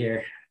get out of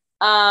here?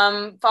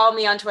 Follow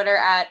me on Twitter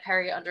at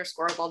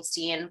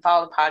Perry_Goldstein.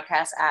 Follow the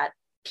podcast at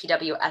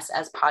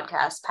PWSS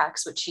Podcast.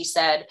 Packs What She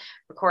Said.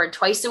 Record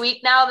twice a week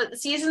now that the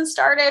season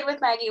started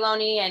with Maggie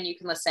Loney, and you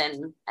can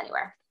listen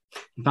anywhere.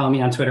 Follow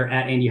me on Twitter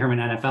at Andy Herman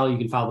NFL. You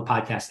can follow the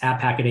podcast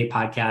at Pack-A-Day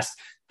Podcast.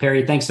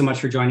 Perry, thanks so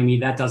much for joining me.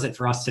 That does it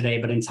for us today.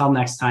 But until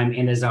next time,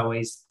 and as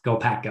always, go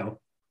Pack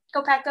Go.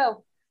 Go Pack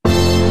Go.